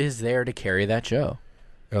 Who is there to carry that show?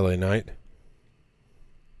 LA Knight.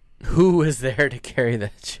 Who is there to carry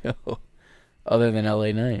that show other than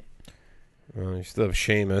LA Knight? Well, you still have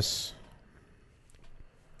Sheamus.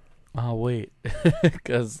 Oh, wait.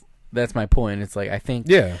 Because that's my point. It's like, I think...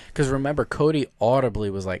 Yeah. Because remember, Cody audibly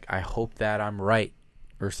was like, I hope that I'm right,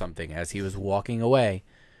 or something, as he was walking away.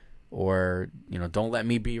 Or, don't let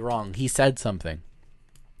me be wrong. He said something.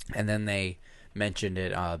 And then they mentioned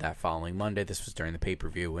it that following Monday. This was during the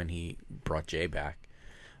pay-per-view when he brought Jay back.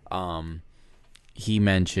 He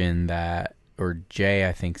mentioned that... Or Jay,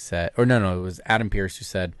 I think, said... Or no, it was Adam Pearce who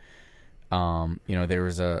said... there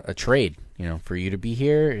was a trade, for you to be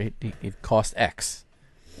here, it cost X.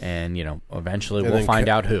 And, eventually we'll find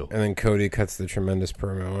out who. And then Cody cuts the tremendous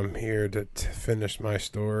promo. I'm here to finish my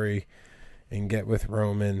story and get with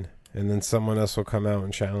Roman. And then someone else will come out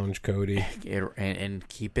and challenge Cody. And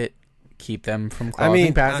keep them from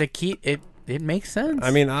crossing paths. It makes sense. I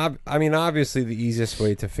mean, obviously the easiest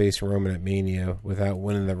way to face Roman at Mania without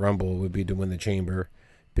winning the Rumble would be to win the Chamber.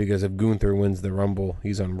 Because if Gunther wins the Rumble,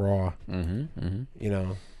 he's on Raw.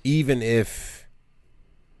 Even if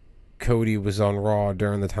Cody was on Raw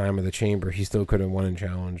during the time of the Chamber, he still could have won and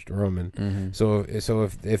challenged Roman. Mm-hmm. So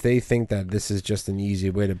if they think that this is just an easy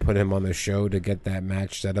way to put him on the show to get that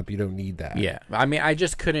match set up, you don't need that. Yeah, I mean, I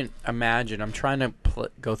just couldn't imagine. I'm trying to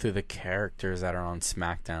go through the characters that are on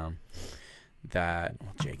SmackDown.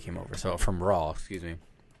 Jay came over, so from Raw, excuse me.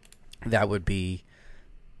 That would be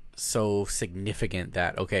so significant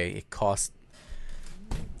that it costs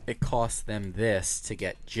them this to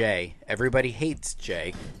get Jay. Everybody hates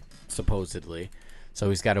Jay, supposedly, so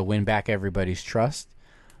he's got to win back everybody's trust.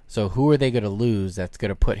 So who are they going to lose that's going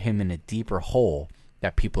to put him in a deeper hole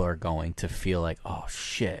that people are going to feel like, oh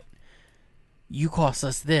shit, you cost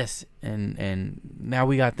us this, and now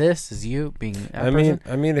we got this as you being that person?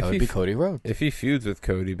 That would be Cody Rhodes. If he feuds with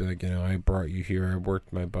Cody, be like, I brought you here, I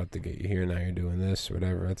worked my butt to get you here, now you're doing this,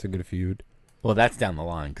 whatever. That's a good feud. Well, that's down the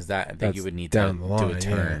line, because I think you would need to do a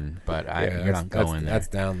turn, but you're not going there. That's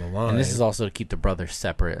down the line. And this is also to keep the brothers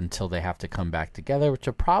separate until they have to come back together, which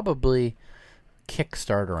will probably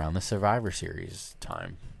kickstart around the Survivor Series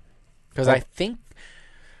time. Because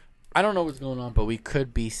I don't know what's going on, but we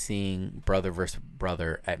could be seeing brother versus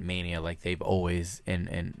brother at Mania, like they've always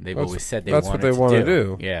always said they wanted to do. That's what they want to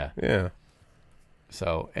do. Yeah.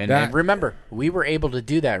 So and remember, we were able to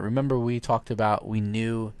do that. Remember, we talked about, we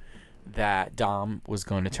knew that Dom was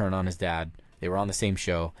going to turn on his dad. They were on the same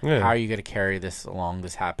show. Yeah. How are you going to carry this along?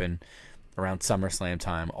 This happened around SummerSlam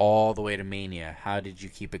time, all the way to Mania. How did you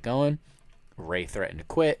keep it going? Ray threatened to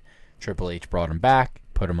quit. Triple H brought him back,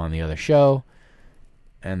 put him on the other show.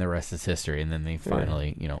 And the rest is history. And then they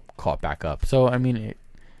finally, caught back up. So, I mean,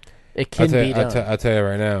 it can be done. I'll tell you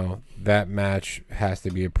right now, that match has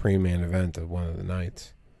to be a pre-main event of one of the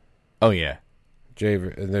nights. Oh, yeah.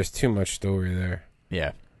 There's too much story there.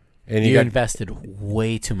 Yeah. And you invested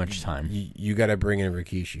way too much time. You got to bring in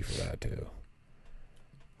Rikishi for that, too.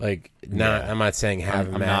 I'm not saying have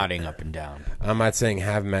him. I'm nodding up and down. I'm not saying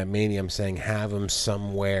have him at Mania. I'm saying have him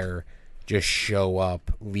somewhere, just show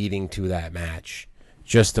up leading to that match.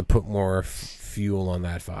 Just to put more fuel on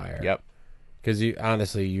that fire. Yep. Because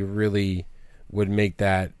you really would make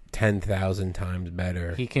that 10,000 times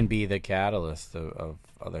better. He can be the catalyst of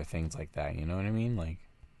other things like that. You know what I mean?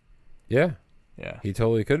 Yeah. Yeah. He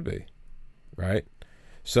totally could be. Right?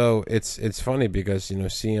 So it's funny because,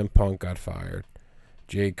 CM Punk got fired.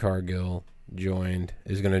 Jade Cargill is going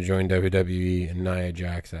to join WWE, and Nia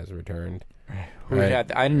Jax has returned.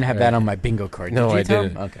 Right. I didn't have that on my bingo card. No, I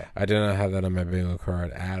didn't. Okay. I did not have that on my bingo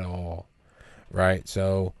card at all. Right?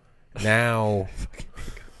 So now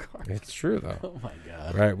it's true though. Oh my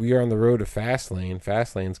god. Right? We are on the road to Fastlane.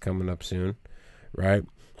 Fastlane's coming up soon. Right?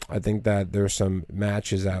 I think that there's some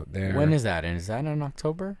matches out there. When is that? And is that in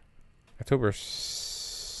October? October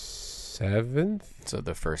 7th? So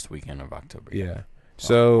the first weekend of October. Yeah.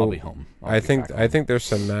 So I'll be home. I think there's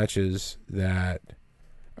some matches that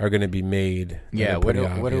are going to be made. Yeah. What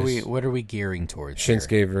are we gearing towards? I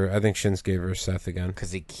think Shinsuke versus Seth again.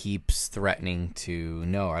 Because he keeps threatening to,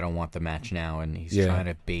 no, I don't want the match now, and he's trying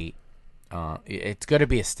to bait. It's going to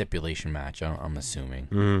be a stipulation match, I'm assuming.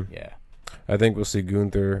 Mm-hmm. Yeah. I think we'll see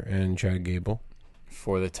Gunther and Chad Gable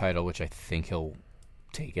for the title, which I think he'll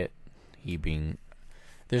take it.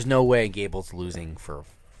 There's no way Gable's losing for a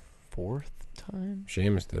fourth time.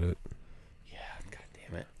 Sheamus did it. Yeah, god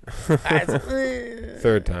damn it.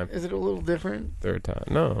 Third time. Is it a little different? Third time.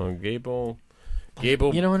 No, Gable.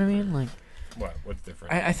 You know what I mean? Like, what's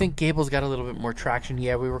different? I think Gable's got a little bit more traction.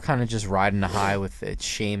 Yeah, we were kind of just riding the high with it.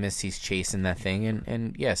 Sheamus, he's chasing that thing,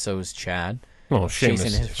 and yeah, so is Chad. Well,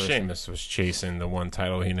 Sheamus was chasing the one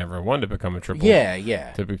title he never won to become a triple.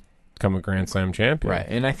 Yeah. To become a Grand Slam champion. Right,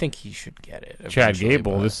 and I think he should get it. Chad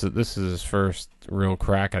Gable, this is his first real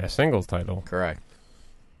crack at a singles title. Correct.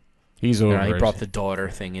 He's over. He brought the daughter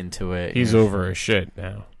thing into it. He's over his shit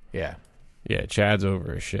now. Yeah. Yeah, Chad's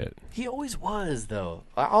over his shit. He always was, though.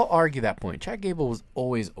 I'll argue that point. Chad Gable was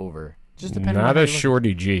always over. Just depending Not on a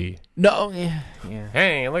Shorty G. No, yeah.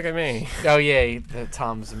 Hey, look at me. Oh, yeah,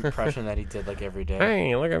 Tom's impression that he did like every day.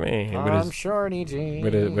 Hey, look at me. I'm Shorty G.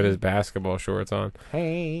 With his basketball shorts on.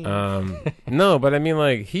 Hey. No, but I mean,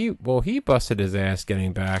 like, he busted his ass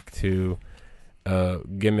getting back to a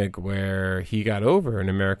gimmick where he got over in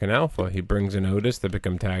American Alpha. He brings in Otis to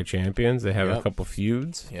become tag champions. They have a couple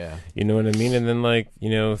feuds. Yeah. You know what I mean? And then, like,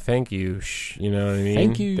 thank you. You know what I mean?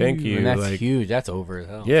 Thank you. And that's like, huge. That's over as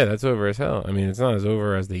hell. Yeah, that's over as hell. I mean, it's not as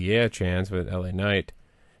over as the chance with LA Knight.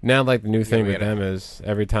 Now, like, the new thing with them is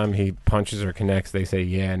every time he punches or connects, they say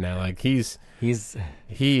yeah. Now, like, he's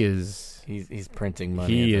printing money.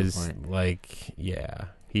 He is like,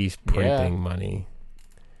 he's printing money.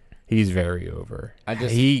 He's very over.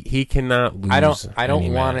 He cannot lose. I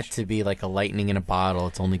don't want it to be like a lightning in a bottle.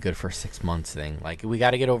 It's only good for 6 months thing. Like, we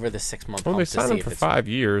got to get over the 6 month. Well, they signed him for 5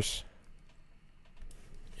 years.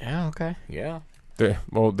 Yeah. Okay. Yeah.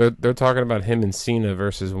 They're talking about him and Cena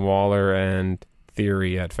versus Waller and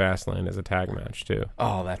Theory at Fastlane as a tag match too.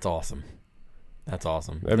 Oh, that's awesome. That's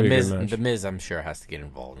awesome. The Miz, I'm sure, has to get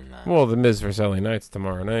involved in that. Well, the Miz versus LA Knight's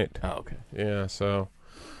tomorrow night. Oh, okay. Yeah. So,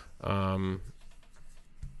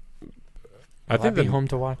 I think be home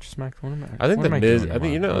to watch SmackDown. I think the Miz. I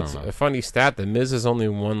think it's a funny stat. The Miz has only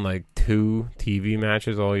won like 2 TV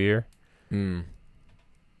matches all year.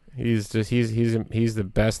 He's the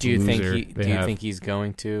best. Do you loser think he's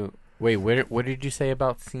going to? Wait, what did you say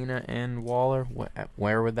about Cena and Waller?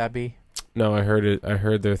 Where would that be? No, I heard it. I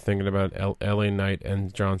heard they're thinking about LA Knight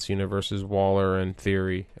and John Cena versus Waller and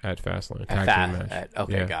Theory at Fastlane. Tag team match.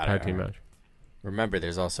 Okay, got it. Tag team match. Remember,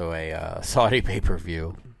 there's also a Saudi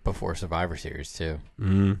pay-per-view before Survivor Series too.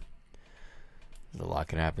 Mm-hmm. There's a lot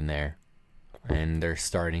can happen there, and they're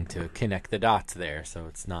starting to connect the dots there. So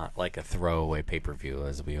it's not like a throwaway pay-per-view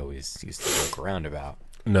as we always used to joke around about.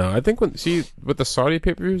 No, I think with the Saudi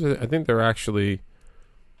pay-per-views, I think they're actually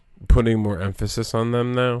putting more emphasis on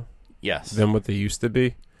them now. Yes. Than what they used to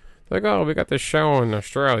be. Like, oh, we got this show in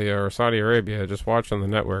Australia or Saudi Arabia, just watch on the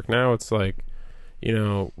network. Now it's like,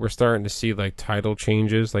 we're starting to see like title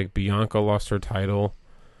changes. Like Bianca lost her title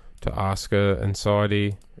to Asuka in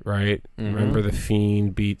Saudi, right? Mm-hmm. Remember the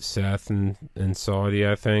Fiend beat Seth in Saudi,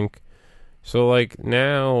 I think. So like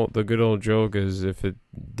now the good old joke is, if it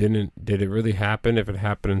did it really happen? If it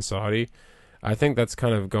happened in Saudi, I think that's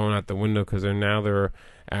kind of going out the window, because they're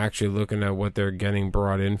actually looking at what they're getting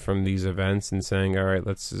brought in from these events and saying, all right,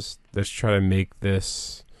 let's try to make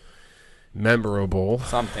this memorable,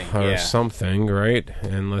 something, right?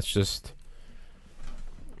 And let's just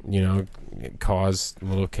cause a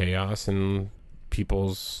little chaos in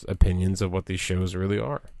people's opinions of what these shows really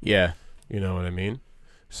are. Yeah, you know what I mean.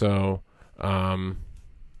 So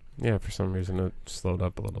for some reason it slowed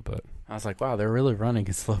up a little bit. I was like, wow, they're really running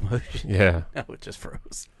in slow motion. Yeah. No, it just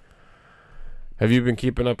froze. Have you been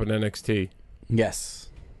keeping up in NXT? Yes.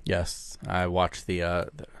 I watched the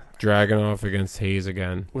Dragunov against Hayes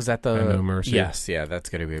again. Was that the No Mercy? Yes, yeah, that's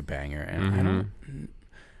going to be a banger. And I don't.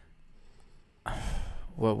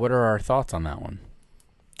 What are our thoughts on that one?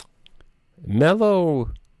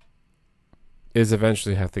 Mello is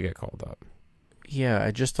eventually have to get called up. Yeah,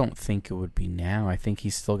 I just don't think it would be now. I think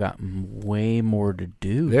he's still got way more to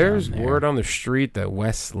do. There's word on the street that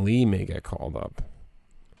Wes Lee may get called up.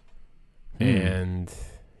 And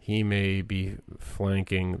he may be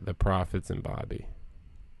flanking the Profits and Bobby.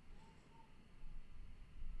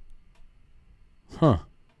 Huh.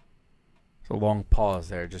 It's a long pause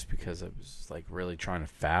there just because I was like really trying to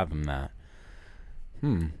fathom that.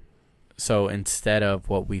 So instead of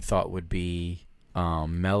what we thought would be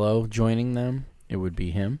Mello joining them, it would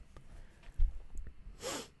be him.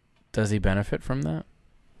 Does he benefit from that?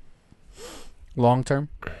 Long term?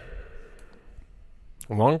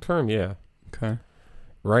 Long term, yeah. Okay.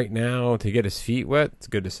 Right now, to get his feet wet, it's a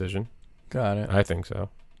good decision. Got it. I think so.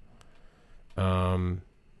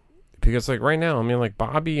 Because like right now, I mean, like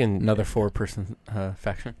Bobby and another 4-person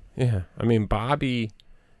faction. Yeah, I mean Bobby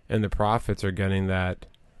and the Profits are getting that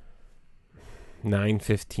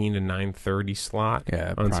 9:15 to 9:30 slot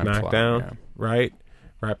on SmackDown, slot, right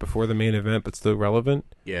before the main event, but still relevant.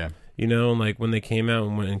 Yeah, you know, and like when they came out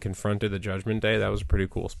and went and confronted the Judgment Day, that was a pretty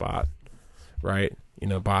cool spot, right? You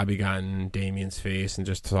know, Bobby got in Damien's face and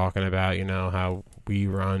just talking about, you know, how we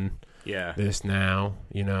run this now,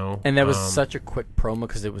 you know. And that was such a quick promo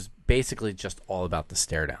because it was basically just all about the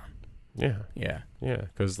stare down. Yeah,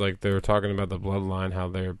 because like they were talking about the Bloodline, how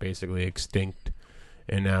they're basically extinct,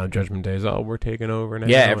 and now Judgment Day is, we're taking over now.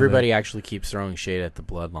 Yeah, everybody actually keeps throwing shade at the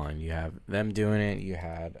Bloodline. You have them doing it. You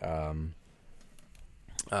had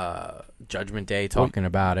Judgment Day talking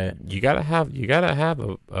about it. You gotta have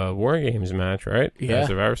a War Games match, right? Yeah,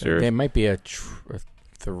 Survivor Series. They might be a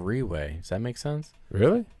 3-way. Does that make sense?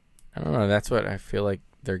 Really? I don't know. That's what I feel like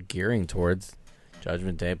they're gearing towards.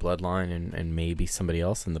 Judgment Day, Bloodline, and maybe somebody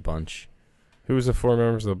else in the bunch. Who was the 4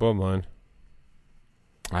 members of the Bloodline?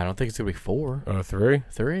 I don't think it's gonna be 4. 3?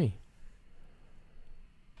 3.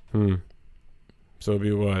 So it'd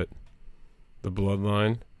be what? The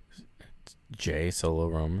Bloodline. Jay Solo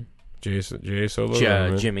Roman. Jay Solo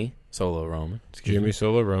Roman. Jimmy Solo Roman. Jimmy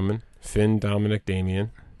Solo Roman. Finn, Dominic,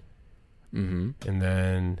 Damien. Mm-hmm. And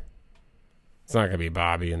then it's not gonna be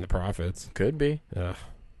Bobby and the Profits. Could be. Ugh.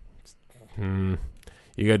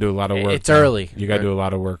 You gotta do a lot of work. It's early. You gotta do a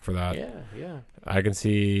lot of work for that. Yeah. I can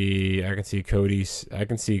see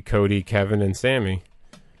Cody, Kevin, and Sammy.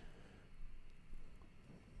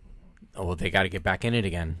 Oh, well, they got to get back in it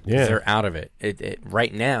again. Yeah, they're out of it. It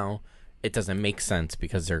right now, it doesn't make sense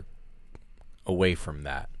because they're away from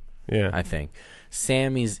that. Yeah, I think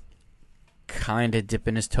Sammy's kind of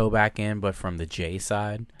dipping his toe back in, but from the Jay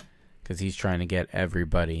side, because he's trying to get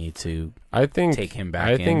everybody to take him back.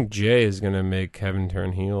 I think Jay is gonna make Kevin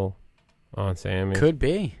turn heel on Sammy. Could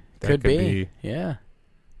be. Could be. Yeah.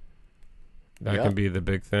 That could be the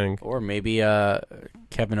big thing. Or maybe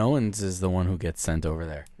Kevin Owens is the one who gets sent over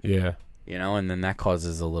there. Yeah. You know, and then that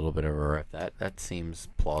causes a little bit of a rift. That seems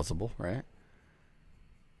plausible, right?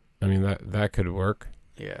 I mean, that could work.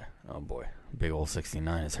 Yeah. Oh, boy. Big old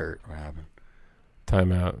 69 is hurt. What happened?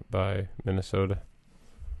 Timeout by Minnesota.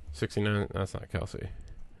 69, that's not Kelsey.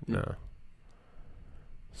 No.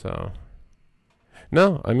 So...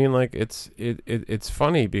 No, I mean, like, it's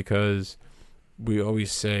funny because we always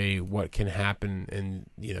say what can happen, and,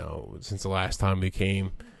 you know, since the last time we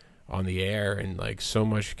came on the air, and, like, so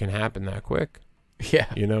much can happen that quick. Yeah.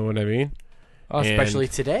 You know what I mean? Especially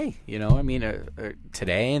today, you know? I mean,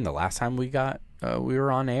 today and the last time we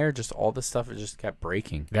were on air, just all this stuff, it just kept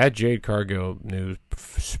breaking. That Jade Cargill news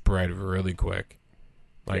spread really quick.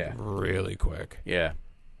 Really quick. Yeah.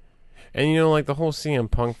 And, you know, like, the whole CM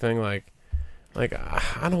Punk thing, like,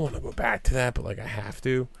 I don't want to go back to that, but, like, I have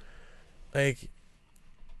to. Like,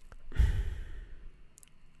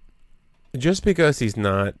 just because he's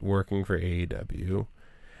not working for AEW,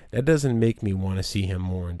 that doesn't make me want to see him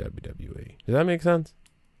more in WWE. Does that make sense?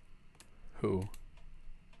 Who?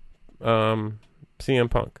 CM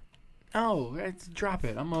Punk. Oh, drop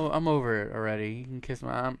it. I'm over it already. You can kiss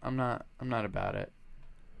my... I'm not about it.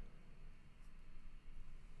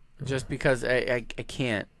 Just because I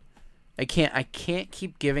can't. I can't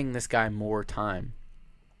keep giving this guy more time,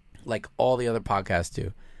 like all the other podcasts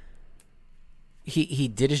do. He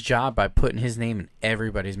did his job by putting his name in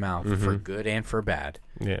everybody's mouth, for good and for bad.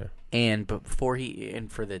 Yeah. And for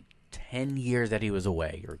the 10 years that he was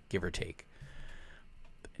away, or give or take,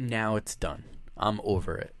 now it's done. I'm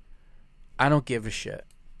over it. I don't give a shit.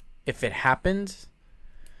 If it happens,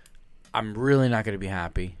 I'm really not going to be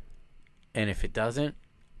happy. And if it doesn't,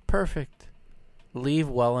 perfect. Leave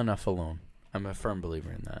well enough alone. I'm a firm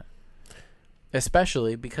believer in that.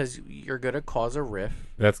 Especially because you're going to cause a rift.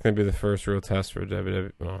 That's going to be the first real test for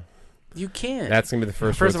WWE. Oh. You can't. That's going to be the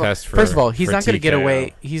first real test for First of all, he's not going to get TKO.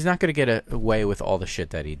 away. He's not going to get away with all the shit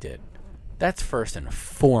that he did. That's first and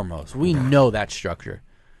foremost. We know that structure.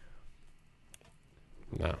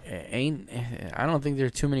 No. I don't think there are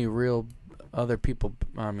too many real other people.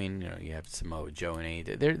 I mean, you know, you have Samoa Joe and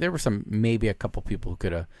AEW. There were maybe a couple people who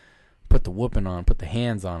could have put the whooping on, put the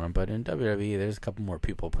hands on him, but in WWE, there's a couple more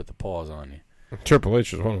people who put the paws on you. Triple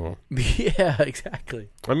H is one of them. Yeah, exactly.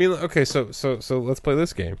 I mean, okay, so let's play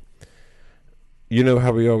this game. You know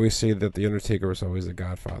how we always say that The Undertaker was always the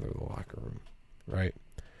godfather of the locker room, right?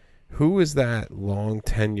 Who is that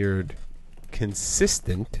long-tenured,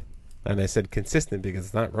 consistent, and I said consistent because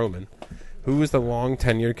it's not Roman, who is the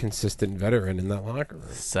long-tenured, consistent veteran in that locker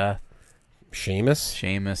room? Seth. Sheamus,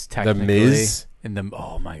 technically. The Miz.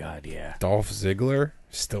 Oh, my God, yeah. Dolph Ziggler,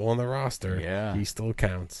 still on the roster. Yeah. He still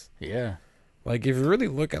counts. Yeah. Like, if you really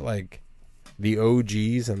look at, like, the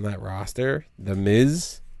OGs on that roster, The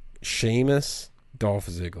Miz, Sheamus, Dolph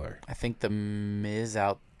Ziggler. I think The Miz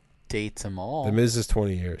outdates them all. The Miz is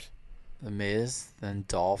 20 years. The Miz, then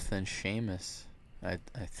Dolph, then Sheamus. I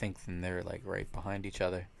think then they're like right behind each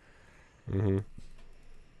other. Mm-hmm.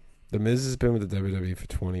 The Miz has been with the WWE for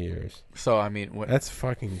 20 years. So I mean, that's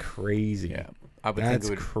fucking crazy. Yeah, I would that's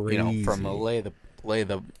think it would, crazy. from a lay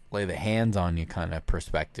the hands on you kind of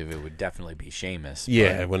perspective, it would definitely be Sheamus.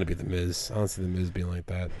 Yeah, it wouldn't be the Miz. I don't see the Miz being like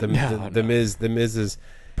that. The Miz is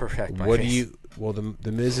perfect.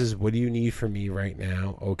 The Miz is, what do you need from me right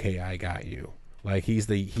now? Okay, I got you. Like he's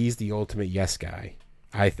the ultimate yes guy.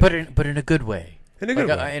 I think, but in a good way. In a good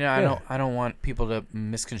way. I don't want people to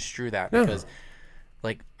misconstrue that because.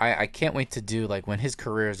 Like, I can't wait to do, like, when his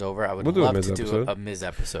career is over, I would love to do a Miz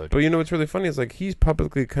episode. But you know what's really funny is, like, he's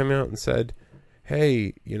publicly come out and said,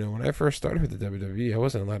 hey, you know, when I first started with the WWE, I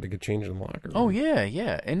wasn't allowed to get changed in the locker room. Oh,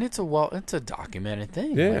 yeah. And it's a documented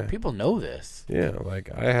thing. Yeah. Like, people know this. Yeah, like,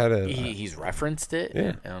 I had a... He's referenced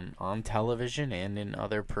it on television and in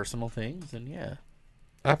other personal things, and yeah.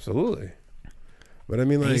 Absolutely. But, I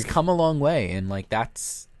mean, like... He's come a long way, and, like,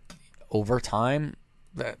 that's... Over time...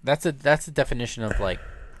 That's a definition of like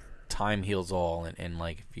time heals all, and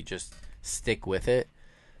like if you just stick with it,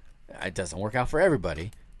 it doesn't work out for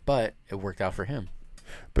everybody, but it worked out for him.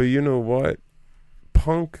 But you know what,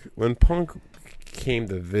 when Punk came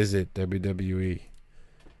to visit WWE,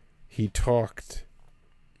 he talked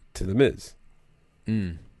to the Miz,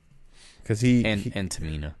 because he and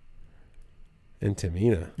Tamina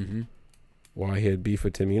Mm-hmm. Why he had beef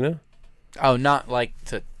with Tamina? Oh, not like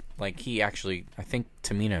to. Like, he actually, I think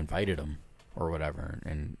Tamina invited him or whatever,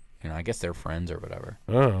 and, you know, I guess they're friends or whatever.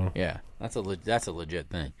 Oh. Yeah, that's a legit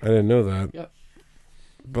thing. I didn't know that. Yep.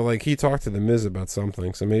 But, like, he talked to The Miz about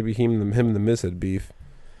something, so maybe him and The Miz had beef.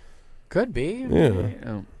 Could be.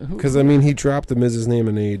 Yeah. Because, I mean, he dropped The Miz's name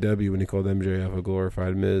in AEW when he called MJF a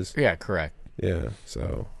glorified Miz. Yeah, correct. Yeah,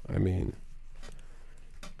 so, I mean,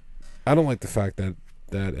 I don't like the fact that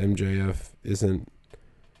MJF isn't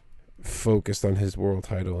focused on his world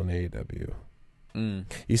title in AEW.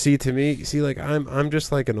 You see, to me, like I'm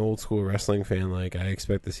just like an old school wrestling fan. Like I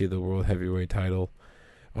expect to see the world heavyweight title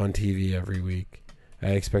on TV every week.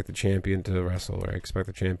 I expect the champion to wrestle, or I expect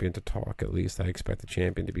the champion to talk. At least I expect the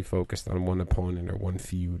champion to be focused on one opponent or one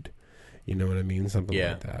feud. You know what I mean? Something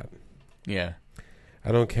like that. Yeah.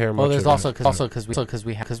 I don't care much. Well, there's also because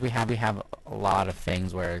we have a lot of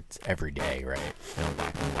things where it's every day, right? You know,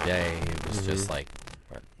 back in the day, it was just like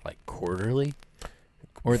quarterly,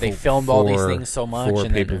 or they filmed all these things so much, for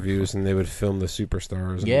and pay-per-views, and they would film the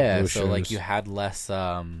superstars. Yeah, so like you had less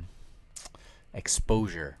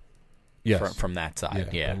exposure. Yes. From that side.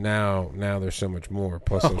 Yeah. But now there's so much more.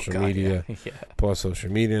 Plus social media. Yeah. Plus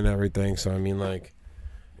social media and everything. So I mean, like,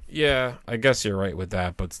 yeah, I guess you're right with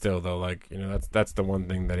that. But still, though, like, you know, that's the one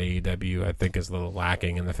thing that AEW I think is a little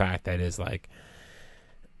lacking, in the fact that is like,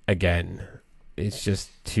 again, it's just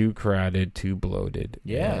too crowded, too bloated.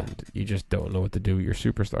 Yeah. And you just don't know what to do with your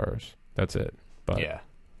superstars. That's it. But yeah.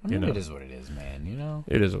 I mean, it is what it is, man. You know,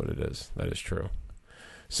 it is what it is. That is true.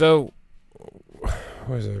 So,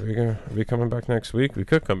 what is it? Are we coming back next week? We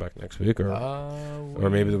could come back next week, or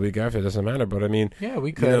maybe the week after. It doesn't matter. But I mean, yeah,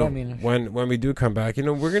 we could. You know, I mean, when we do come back, you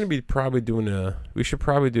know, we're going to be probably doing we should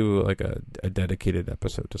probably do like a dedicated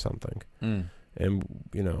episode to something. And,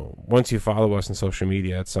 you know, once you follow us on social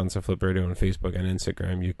media at Sunset Flip Radio on Facebook and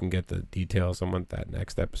Instagram, you can get the details on what that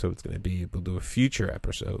next episode is going to be. We'll do a future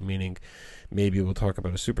episode, meaning maybe we'll talk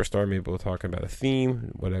about a superstar, maybe we'll talk about a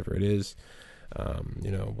theme, whatever it is.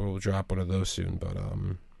 You know, we'll drop one of those soon. But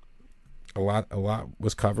a lot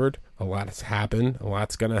was covered. A lot has happened. A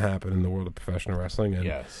lot's going to happen in the world of professional wrestling.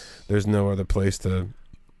 And there's no other place to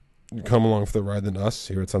come along for the ride than us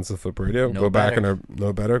here at Sunset Flip Radio. Go back in our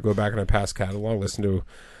past catalog, listen to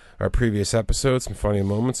our previous episodes, some funny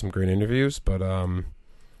moments, some great interviews. But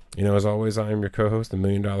you know, as always, I am your co-host, the $1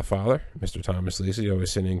 Million Father, Mr. Thomas Lisi,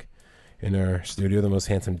 always sitting in our studio, the most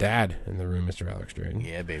handsome dad in the room, Mr. Alex Drayton.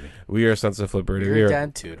 Yeah, baby. We are Sunset Flip Radio. You're a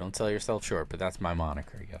dad too. Don't sell yourself short, but that's my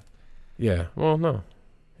moniker. Yeah. Well, no.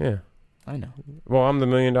 Yeah. I know. Well, I'm the $1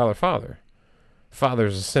 Million Father.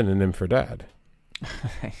 Father's a synonym for dad.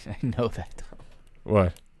 I know that, Tom.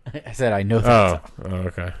 What? I said I know that. Oh,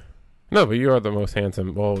 okay. No, but you are the most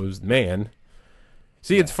handsome. Well, it was man.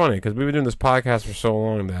 See, it's funny because we've been doing this podcast for so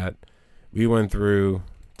long that we went through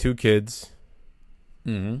 2 kids,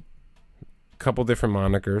 a couple different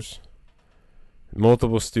monikers,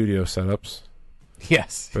 multiple studio setups.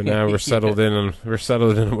 Yes, but now we're settled in on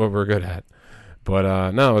what we're good at.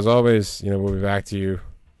 But no, as always, we'll be back to you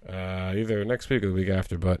either next week or the week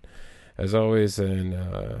after. But as always,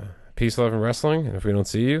 peace, love, and wrestling. And if we don't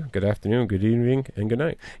see you, good afternoon, good evening, and good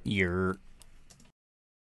night. You're